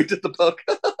before we did the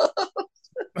podcast.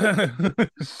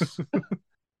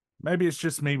 Maybe it's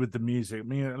just me with the music.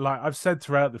 Like I've said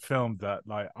throughout the film that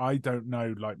like I don't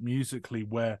know like musically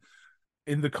where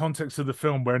in the context of the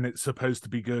film when it's supposed to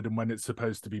be good and when it's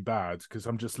supposed to be bad, because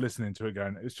I'm just listening to it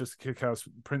going, it's just a kick-ass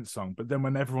Prince song. But then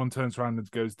when everyone turns around and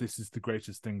goes, this is the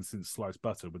greatest thing since sliced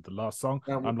butter with the last song,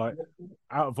 I'm like,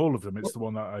 out of all of them, it's the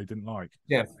one that I didn't like.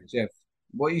 Jeff,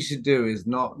 what you should do is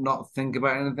not think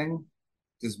about anything.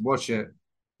 Just watch it.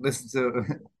 Just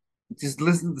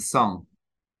listen to the song.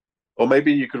 Or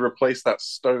maybe you could replace that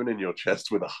stone in your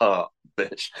chest with a heart,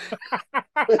 bitch.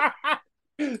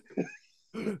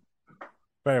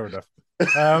 Fair enough.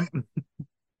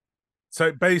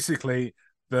 So basically,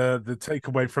 the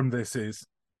takeaway from this is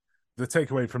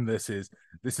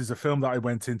this is a film that I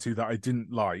went into that I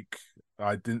didn't like.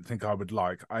 I didn't think I would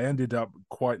like. I ended up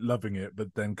quite loving it,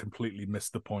 but then completely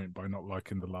missed the point by not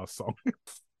liking the last song.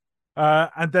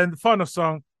 And then the final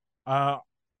song, I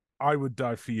Would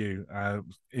Die For You,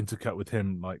 intercut with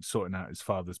him like sorting out his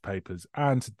father's papers,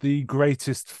 and the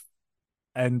greatest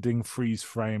ending freeze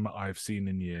frame I've seen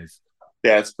in years.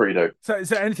 Yeah, it's pretty dope. So is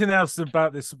there anything else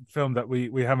about this film that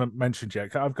we haven't mentioned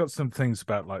yet? I've got some things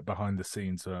about like behind the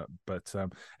scenes, but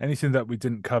anything that we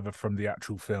didn't cover from the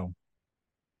actual film?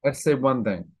 I'd say one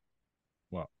thing.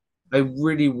 What? I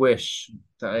really wish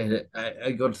that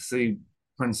I got to see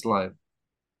Prince live.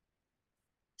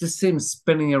 Just see him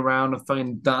spinning around and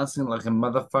fucking dancing like a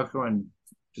motherfucker and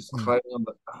just climbing on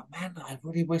the. Oh man, I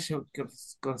really wish I got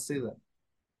to see that.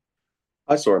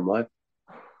 I saw him live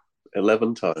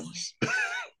 11 times.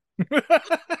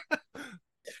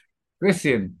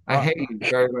 Christian, I hate you,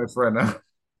 very my friend.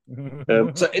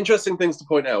 So interesting things to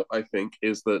point out, I think,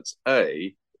 is that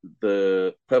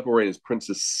the Purple Rain is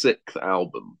Prince's 6th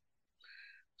album.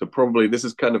 So probably this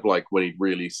is kind of like when he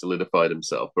really solidified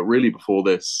himself. But really before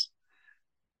this,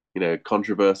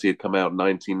 Controversy had come out,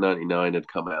 1999 had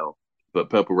come out, but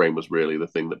Purple Rain was really the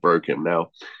thing that broke him.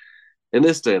 Now, in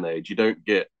this day and age, you don't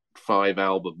get 5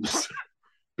 albums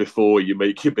before you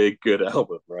make your big good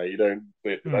album, right? There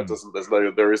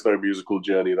is no musical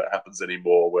journey that happens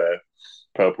anymore where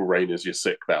Purple Rain is your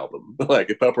 6th album. Like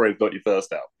if Purple Rain's not your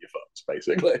first album, you're fucked,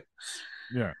 basically.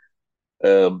 Yeah.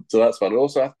 So that's fun. And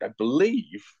also, I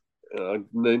believe I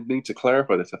need to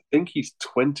clarify this. I think he's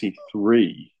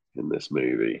 23 in this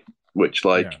movie, which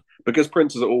because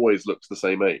Prince has always looked the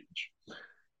same age,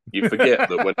 you forget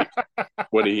that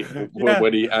when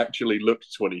he actually looked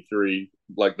 23,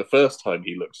 like the first time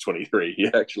he looked 23, he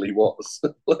actually was.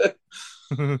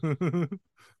 Hang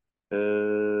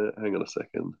on a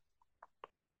second.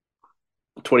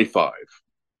 25.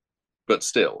 But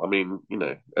still, I mean,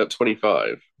 at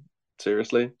 25,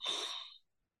 seriously?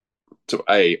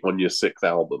 On your 6th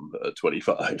album at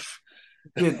 25.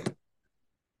 Dude,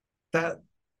 the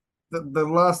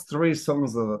last 3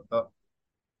 songs are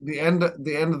the end of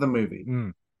the movie,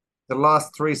 Mm. the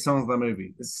last three songs of the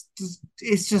movie, it's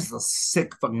just a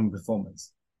sick fucking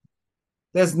performance.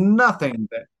 There's nothing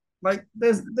that like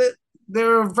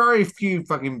there are very few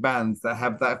fucking bands that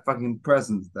have that fucking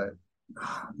presence that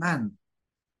man.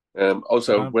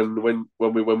 Also, Um,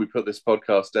 when we put this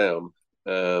podcast down,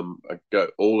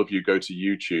 all of you go to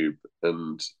YouTube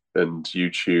and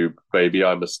YouTube "Baby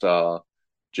I'm a Star,"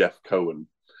 Jeff Cohen.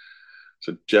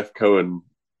 So Jeff Cohen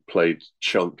played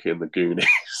Chunk in the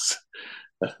Goonies.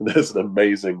 There's an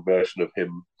amazing version of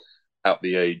him at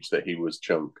the age that he was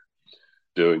Chunk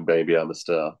doing "Baby I'm a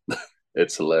Star."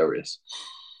 It's hilarious.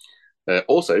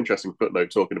 Also, interesting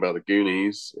footnote talking about the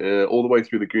Goonies. All the way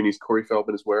through the Goonies, Corey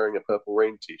Feldman is wearing a Purple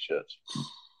Rain t-shirt.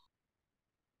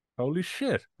 Holy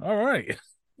shit! All right,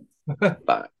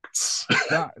 Facts.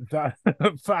 that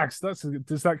facts.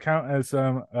 Does that count as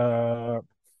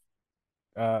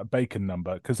bacon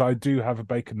number? Because I do have a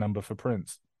bacon number for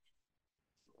Prince.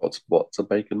 What's a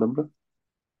bacon number?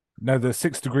 No, the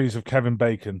 6 degrees of Kevin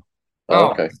Bacon. Oh,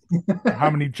 Oh, okay. How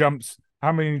many jumps?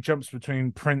 How many jumps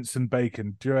between Prince and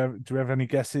Bacon? Do you have any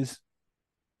guesses?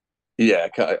 Yeah,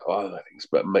 I think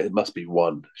but it must be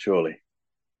one, surely.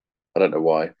 I don't know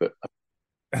why, but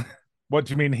What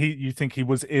do you mean? You think he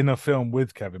was in a film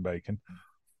with Kevin Bacon?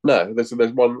 no, there's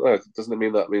one. Oh, doesn't it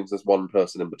mean that means there's one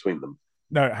person in between them?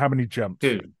 No, how many jumps?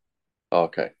 dude. Oh,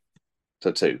 okay,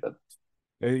 so two then.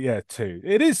 Yeah, two.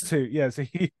 It is two. Yeah, so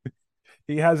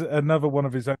he has another one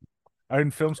of his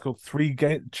own films called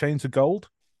Chains of Gold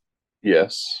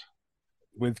Yes,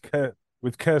 with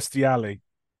with Kirstie Alley,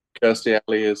 Kirstie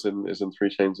Alley is in Three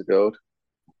Chains of Gold.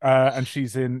 and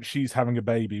she's having a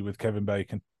baby with Kevin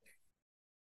Bacon.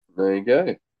 There you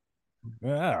go.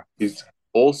 Yeah, He's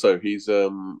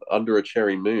Under a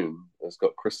Cherry Moon. It's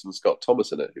got Kristen Scott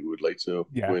Thomas in it, who would later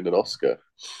yeah, win an Oscar.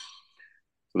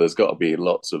 So there's got to be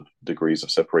lots of degrees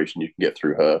of separation you can get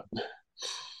through her.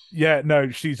 yeah. No,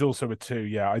 she's also a two.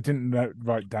 Yeah, I didn't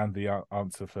write down the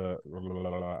answer for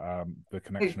the Hey,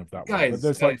 connection of that one, but guys,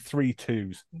 there's like three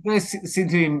twos. you guys seem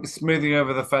to be smoothing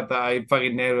over the fact that I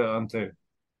fucking nailed it on two.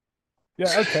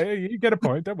 Yeah, okay, you get a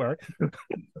point. Don't worry.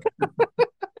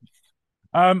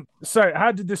 So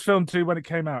how did this film do when it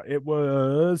came out? It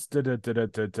was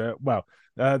well,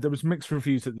 there was mixed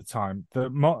reviews at the time. The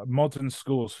modern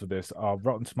scores for this are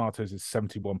Rotten Tomatoes is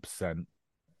 71%.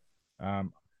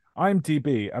 Um,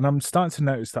 IMDb, and I'm starting to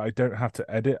notice that I don't have to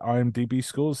edit IMDb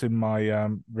scores in my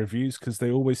reviews because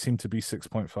they always seem to be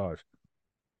 6.5.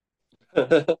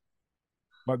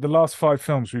 Like the last five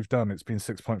films we've done, it's been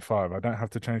 6.5. I don't have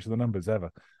to change the numbers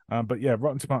ever. But yeah,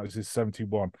 Rotten Tomatoes is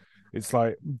 71. It's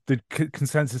like the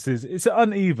consensus is it's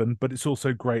uneven, but it's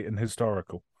also great and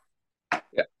historical.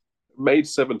 Yeah, made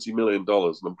 $70 million,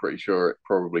 and I'm pretty sure it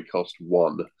probably cost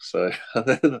one. So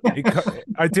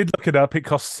I did look it up. It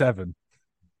cost seven.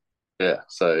 yeah,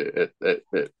 so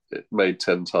it made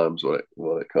 10 times what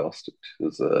it cost,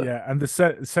 which was Yeah, and the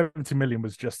 70 million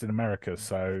was just in America,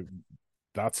 so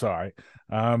that's all right.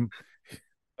 I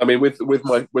mean, with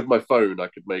my phone, I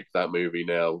could make that movie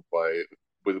now by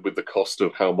with the cost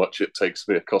of how much it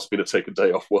cost me to take a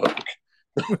day off work.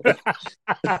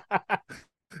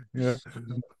 Yeah.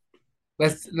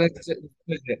 Let's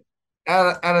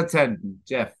out of 10,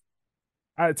 Jeff.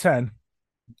 Out of 10,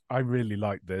 I really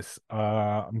like this.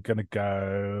 I'm gonna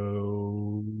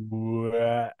go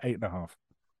 8.5.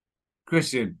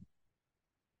 Christian,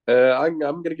 I'm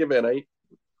gonna give it an 8.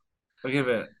 I'll give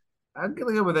it. I'm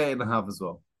gonna go with 8.5 as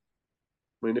well.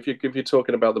 I mean, if you're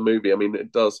talking about the movie, I mean,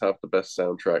 it does have the best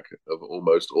soundtrack of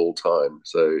almost all time.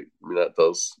 So I mean,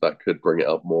 that could bring it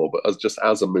up more. But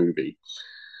as a movie,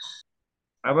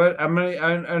 I'm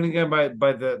only going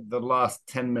by the last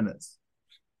 10 minutes.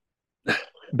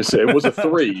 it was a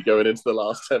 3 going into the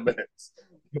last 10 minutes.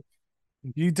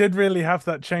 You did really have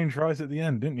that change right at the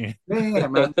end, didn't you? Yeah,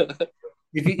 man.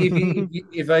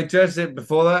 If I judged it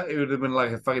before that, it would have been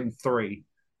like a fucking three.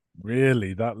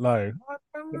 Really, that low? But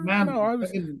No, man, I was.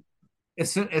 fucking,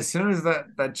 as soon as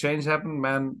that change happened,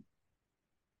 man,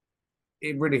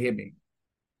 it really hit me.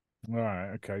 All right,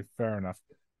 okay, fair enough.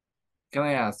 Can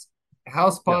I ask,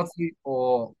 House Yeah. Party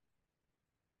or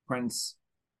Prince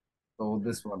or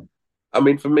this one? I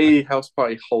mean, for me, House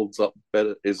Party holds up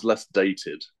better, is less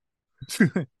dated.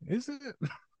 Is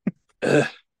it?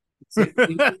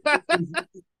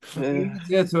 You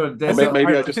go to a Maybe, desert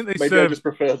maybe I I just think they maybe I serve. just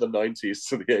prefer the '90s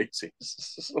to the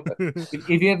 '80s.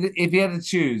 if you had to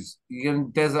choose, you're in a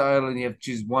desert island, you have to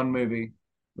choose one movie.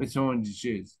 Which one would you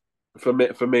choose? For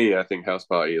me, I think House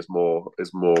Party is more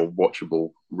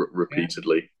watchable Yeah.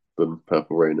 repeatedly than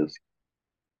Purple Rain is.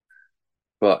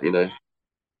 But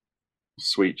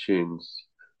sweet tunes.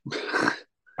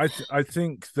 I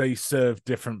think they serve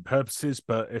different purposes,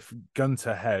 but if gun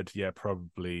to head, yeah,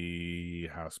 probably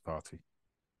House Party.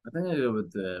 I think I go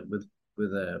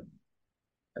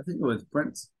I think with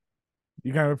Prince.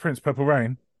 You going with Prince Purple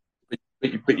Rain?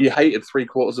 But you hated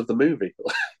 3/4 of the movie.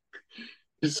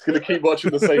 You're just going to keep watching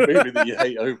the same movie that you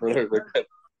hate over and over again,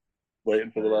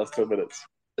 waiting for the last 10 minutes.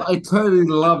 I totally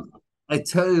loved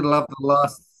the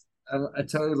last. I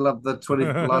totally loved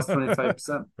the last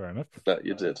 25%. Fair enough. That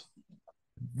you did.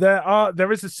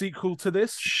 There is a sequel to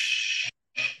this.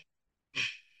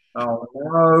 Oh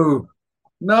no,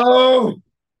 no!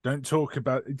 Don't talk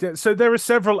about it. So there are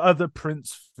several other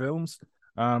Prince films.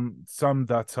 Some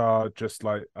that are just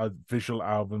like visual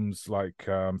albums, like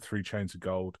 3 Chains of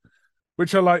Gold,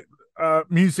 which are like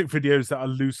music videos that are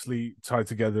loosely tied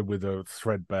together with a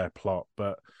threadbare plot.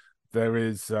 But there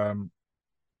is,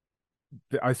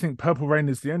 I think Purple Rain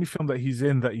is the only film that he's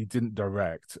in that he didn't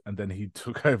direct, and then he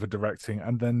took over directing,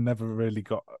 and then never really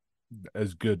got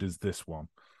as good as this one.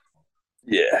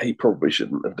 Yeah, he probably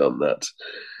shouldn't have done that.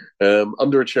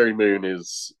 Under a Cherry Moon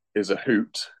is a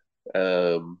hoot,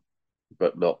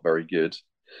 but not very good.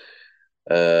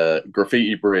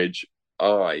 Graffiti Bridge,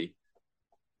 the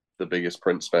biggest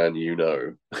Prince fan you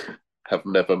know, have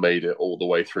never made it all the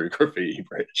way through Graffiti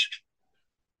Bridge.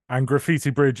 And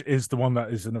Graffiti Bridge is the one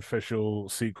that is an official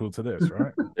sequel to this,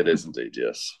 right? It is indeed,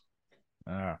 yes.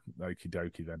 Okie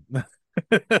dokie then.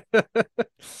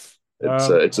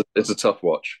 It's a tough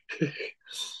watch.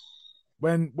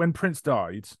 When Prince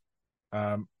died,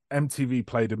 MTV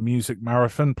played a music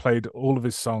marathon, played all of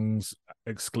his songs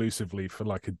exclusively for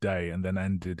like a day, and then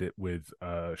ended it with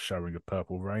showing of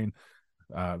Purple Rain.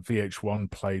 VH1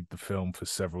 played the film for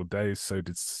several days, so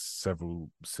did several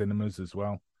cinemas as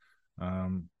well.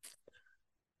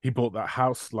 He bought that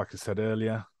house, like I said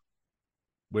earlier,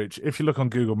 which if you look on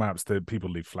Google Maps, the people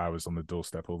leave flowers on the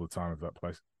doorstep all the time of that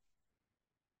place.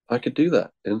 I could do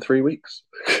that in 3 weeks.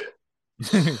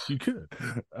 You could.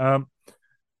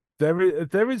 There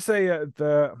is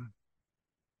the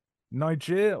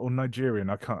Nigerian.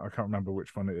 I can't remember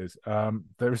which one it is.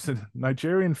 There is a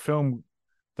Nigerian film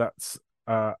that's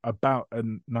about a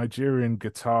Nigerian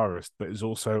guitarist, but is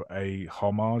also a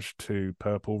homage to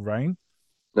Purple Rain.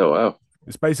 Oh wow!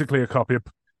 It's basically a copy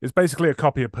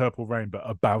of Purple Rain, but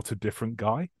about a different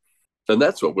guy. And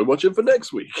that's what we're watching for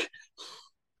next week.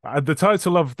 And the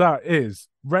title of that is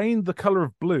Rain, the Color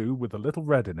of Blue with a Little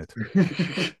Red in it.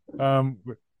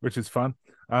 Which is fun.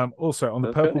 Also, on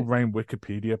the Purple Rain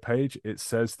Wikipedia page, it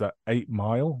says that 8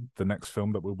 Mile, the next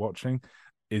film that we're watching,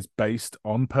 is based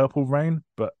on Purple Rain,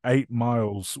 but 8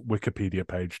 Mile's Wikipedia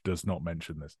page does not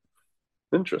mention this.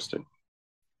 Interesting.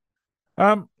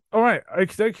 All right,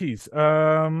 okie dokies.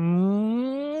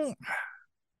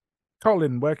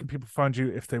 Colin, where can people find you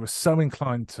if they were so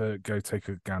inclined to go take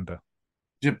a gander?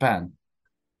 Japan,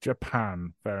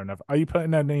 fair enough. Are you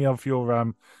putting any of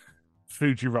your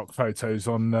Fuji Rock photos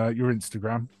on your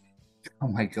Instagram? Oh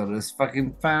my god, it's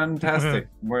fucking fantastic.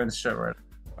 We're in the show right.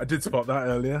 I did spot that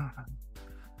earlier.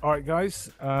 All right,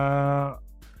 guys.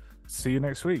 See you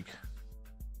next week.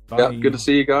 Bye. Yeah, good to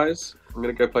see you guys. I'm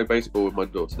gonna go play baseball with my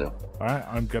daughter now. All right,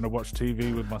 I'm gonna watch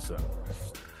TV with my son.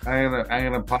 I'm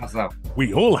gonna pass out.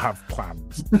 We all have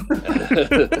plans.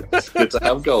 It's good to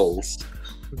have goals.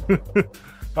 All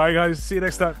right, guys. See you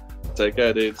next time. Take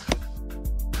care, dudes.